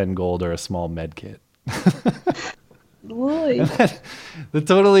drops 10 gold or a small med kit."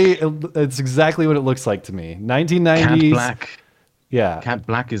 It's exactly what it looks like to me. 1990s. Cat Black. Yeah. Cat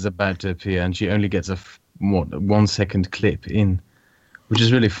Black is about to appear, and she only gets a 1 second clip in, which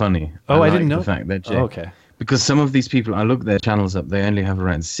is really funny. Oh, I like didn't know. The fact that okay. Because some of these people, I look their channels up, they only have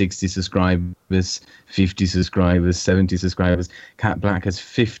around 60 subscribers, 50 subscribers, 70 subscribers. Cat Black has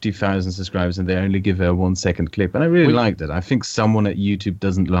 50,000 subscribers, and they only give her a 1 second clip. And I really liked it. I think someone at YouTube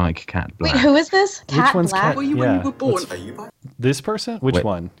doesn't like Cat Black. Wait, who is this? Cat one's Black? Cat? Were you when you were born? Are you black? This person? Which Wait.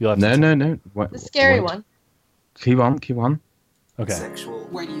 one? You'll have No. The scary one. Keep on. Okay. Sexual.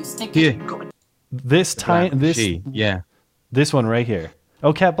 Where do you stick Here. it? This time, this one right here.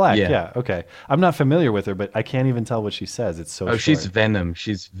 Oh, Cat Black. Yeah. Okay. I'm not familiar with her, but I can't even tell what she says. It's so. Oh, short. she's venom.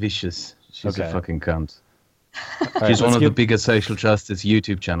 She's vicious. She's a fucking cunt. All She's right, one of the biggest social justice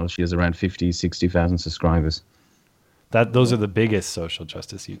YouTube channels. She has around 50, 60,000 subscribers. Those are the biggest social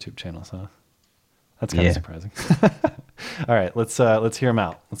justice YouTube channels, huh? That's kind of surprising. All right, let's hear them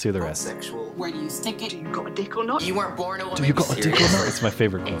out. Let's hear the rest. Sexual. Where do you stick it? Do you got a dick or not? You weren't born a woman. Do you got a dick or not? It's my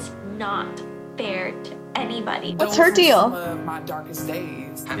favorite quote. It's not fair to anybody. What's her deal? My darkest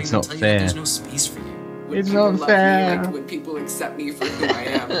days. It's not fair. There's no space for you. It's not fair. Like when people accept me for who I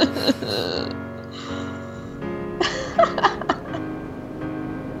am.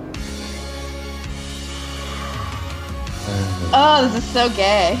 Oh, this is so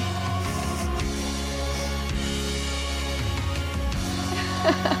gay.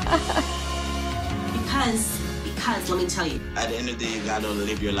 Because let me tell you. At the end of the day, you gotta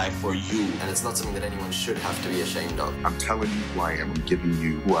live your life for you. And it's not something that anyone should have to be ashamed of. I'm telling you who I am. I'm giving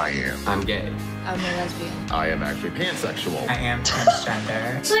you who I am. I'm gay. I'm a lesbian. I am actually pansexual. I am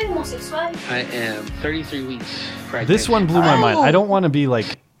transgender. Soy homosexual. I am 33 weeks pregnant. This one blew my mind. I don't want to be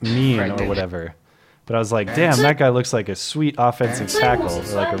like mean or whatever, but I was like, damn, that guy looks like a sweet offensive tackle, or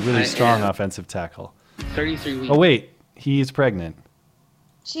like a really strong offensive tackle. 33 weeks. Oh wait, he is pregnant.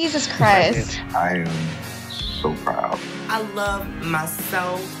 Jesus Christ. I am so proud. I love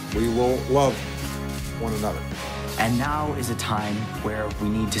myself. We will love one another. And now is a time where we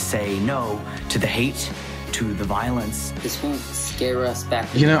need to say no to the hate, to the violence. This won't scare us back.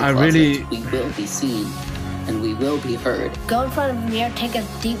 You know, I really... We will be seen, and we will be heard. Go in front of the mirror, take a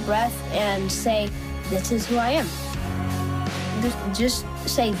deep breath, and say, "This is who I am." Just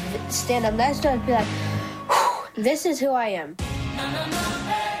say, stand up next to it, and be like, "This is who I am."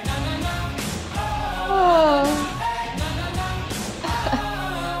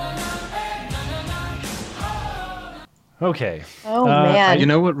 Okay. Oh man. You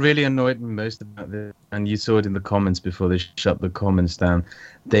know what really annoyed me most about this, and you saw it in the comments before they shut the comments down.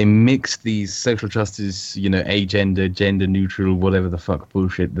 They mixed these social justice, agender, gender neutral, whatever the fuck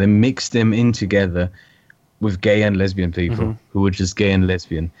bullshit. They mixed them in together with gay and lesbian people who were just gay and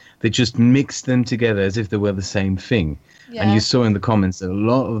lesbian. They just mixed them together as if they were the same thing. Yeah. And you saw in the comments that a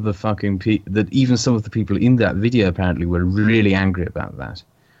lot of the fucking people, that even some of the people in that video apparently were really angry about that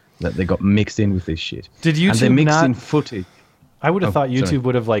they got mixed in with this shit. Did YouTube and they mixed in footage. I would have thought YouTube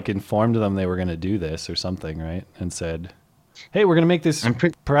would have informed them they were going to do this or something, right? And said, "Hey, we're going to make this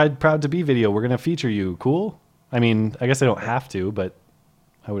proud to be video. We're going to feature you. Cool." I mean, I guess they don't have to, but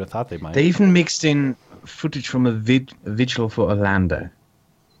I would have thought they might. They even mixed in footage from a vigil for Orlando,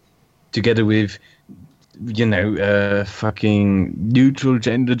 together with, fucking neutral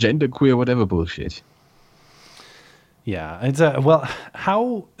gender queer, whatever bullshit. Yeah, it's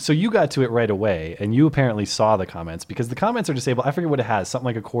so you got to it right away, and you apparently saw the comments, because the comments are disabled. I forget what it has, something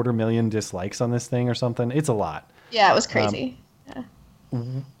like 250,000 dislikes on this thing or something. It's a lot. Yeah, it was crazy.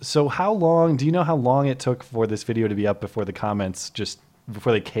 So do you know how long it took for this video to be up before the comments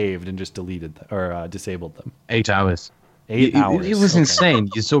before they caved and just deleted or disabled them? 8 hours. 8 hours. It was insane.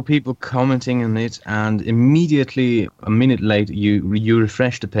 You saw people commenting on it, and immediately, a minute later, you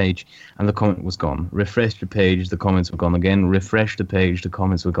refreshed the page, and the comment was gone. Refresh the page, the comments were gone again. Refresh the page, the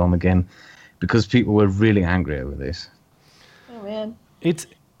comments were gone again, because people were really angry over this. Oh man. And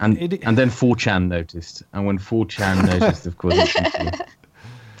then 4chan noticed, and when 4chan noticed, of course,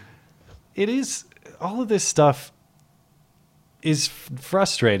 it is, all of this stuff is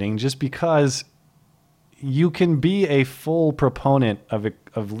frustrating just because you can be a full proponent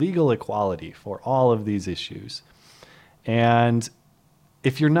of legal equality for all of these issues. And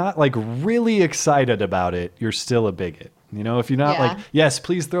if you're not like really excited about it, you're still a bigot. You know, if you're not like, yes,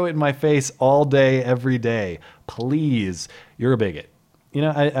 please throw it in my face all day, every day, please, you're a bigot. You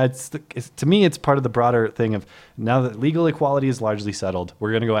know, to me, it's part of the broader thing of now that legal equality is largely settled,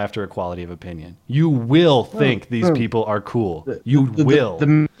 we're going to go after equality of opinion. You will think these people are cool. You will.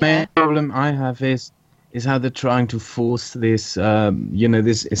 The main problem I have is how they're trying to force this,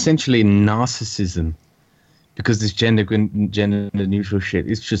 this essentially narcissism, because this gender neutral shit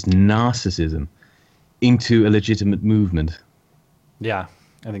is just narcissism, into a legitimate movement. Yeah,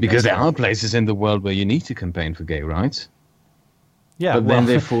 I think because there are places in the world where you need to campaign for gay rights. Yeah, but then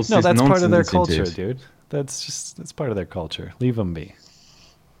they force this that's part of their nonsense into culture, dude. That's part of their culture. Leave them be.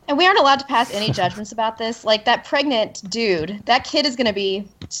 And we aren't allowed to pass any judgments about this. Like that pregnant dude, that kid is going to be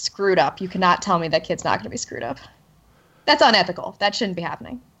screwed up. You cannot tell me that kid's not going to be screwed up. That's unethical. That shouldn't be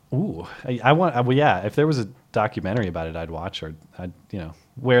happening. Ooh, if there was a documentary about it, I'd watch, or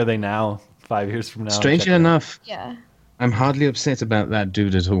where are they now 5 years from now? Strangely enough, yeah, I'm hardly upset about that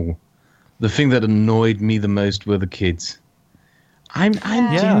dude at all. The thing that annoyed me the most were the kids. I'm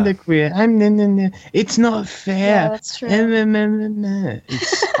genderqueer. It's not fair. Yeah, that's true. And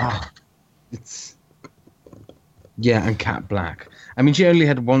Cat Black. I mean, she only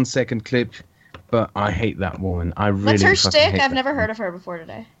had 1 second clip, but I hate that woman. I really. What's her fucking shtick? hate I've that never woman. heard of her before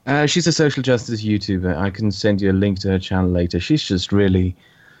today. She's a social justice YouTuber. I can send you a link to her channel later. She's just really,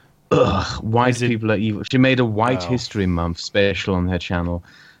 white people are evil. She made a White History Month special on her channel,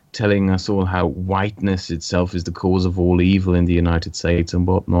 telling us all how whiteness itself is the cause of all evil in the United States and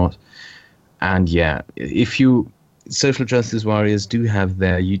whatnot. And yeah, social justice warriors do have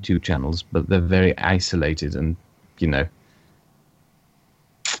their YouTube channels, but they're very isolated and,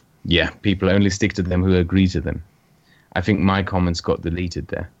 people only stick to them who agree to them. I think my comments got deleted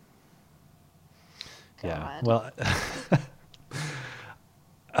there. Yeah, well,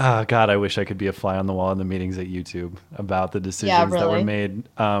 oh, God, I wish I could be a fly on the wall in the meetings at YouTube about the decisions that were made,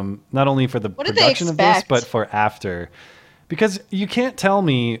 not only for the production of this, but for after. Because you can't tell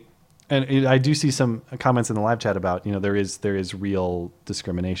me, and I do see some comments in the live chat about, there is real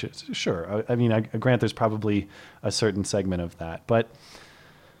discrimination. Sure, I mean, I grant there's probably a certain segment of that, but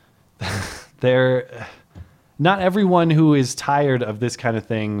not everyone who is tired of this kind of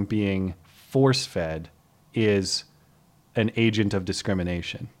thing being force-fed is an agent of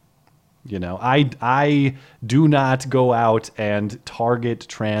discrimination. I do not go out and target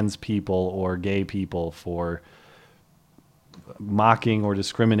trans people or gay people for mocking or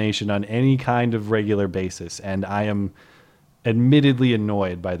discrimination on any kind of regular basis, and I am admittedly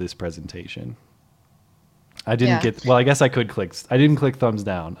annoyed by this presentation. I didn't I guess I could click. I didn't click thumbs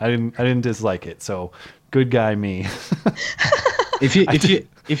down. I didn't dislike it. So good guy me.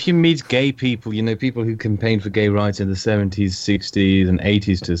 If you meet gay people, people who campaigned for gay rights in the 70s, 60s, and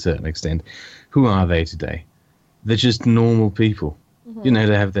 80s to a certain extent, who are they today? They're just normal people. Mm-hmm.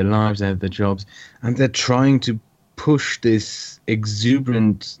 They have their lives, they have their jobs, and they're trying to push this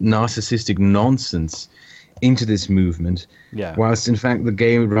exuberant, narcissistic nonsense into this movement. Yeah. Whilst, in fact, the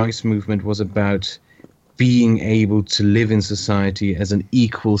gay rights movement was about being able to live in society as an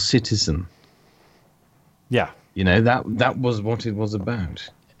equal citizen. Yeah. That was what it was about.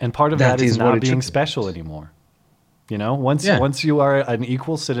 And part of that is not being special anymore. Once you are an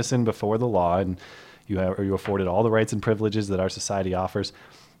equal citizen before the law and you're afforded all the rights and privileges that our society offers,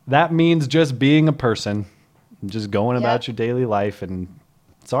 that means just being a person, just going about your daily life. And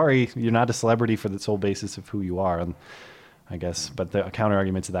sorry, you're not a celebrity for the sole basis of who you are. And I guess, but the counter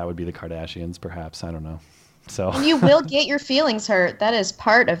argument to that would be the Kardashians, perhaps. I don't know. So you will get your feelings hurt. That is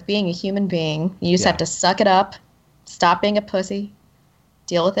part of being a human being. You just have to suck it up, stop being a pussy,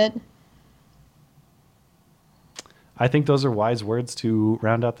 deal with it. I think those are wise words to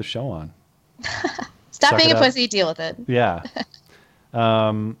round out the show on. Stop being a pussy, deal with it. Yeah.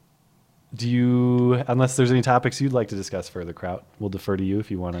 Unless there's any topics you'd like to discuss further, Kraut, we'll defer to you if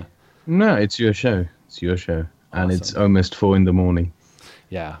you want to. No, it's your show. It's your show. Awesome. And it's almost 4 a.m.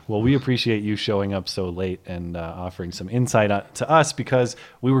 Yeah, well, we appreciate you showing up so late and offering some insight to us, because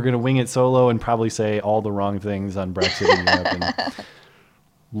we were going to wing it solo and probably say all the wrong things on Brexit in Europe and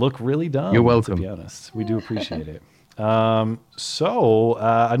look really dumb. You're welcome. To be honest, we do appreciate it. So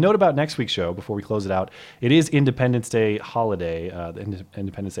a note about next week's show before we close it out. It is Independence Day holiday, the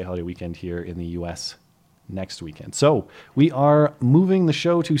Independence Day holiday weekend here in the U.S. next weekend. So we are moving the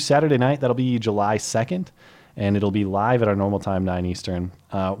show to Saturday night. That'll be July 2nd. And it'll be live at our normal time, 9 Eastern.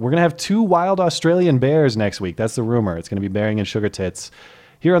 We're going to have 2 wild Australian bears next week. That's the rumor. It's going to be Bearing and Sugar Tits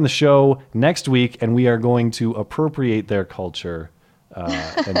here on the show next week, and we are going to appropriate their culture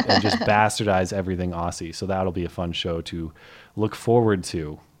and just bastardize everything Aussie. So that'll be a fun show to look forward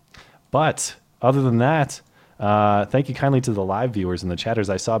to. But other than that, thank you kindly to the live viewers and the chatters.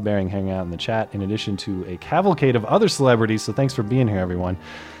 I saw Bearing hang out in the chat, in addition to a cavalcade of other celebrities. So thanks for being here, everyone.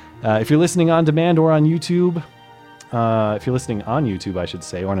 If you're listening on demand or on YouTube, if you're listening on YouTube, I should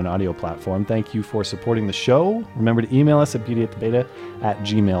say, or on an audio platform, thank you for supporting the show. Remember to email us at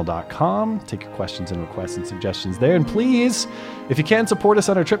beautyatthebeta@gmail.com. Take your questions and requests and suggestions there. And please, if you can support us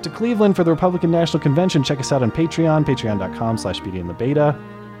on our trip to Cleveland for the Republican National Convention, check us out on Patreon, patreon.com/beautyandthebeta.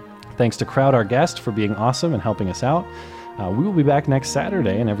 Thanks to Kraut, our guest, for being awesome and helping us out. We will be back next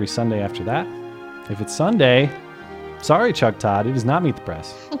Saturday and every Sunday after that. If it's Sunday, sorry, Chuck Todd, it is not Meet the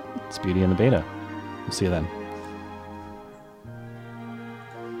Press. It's Beauty and the Beta. We'll see you then.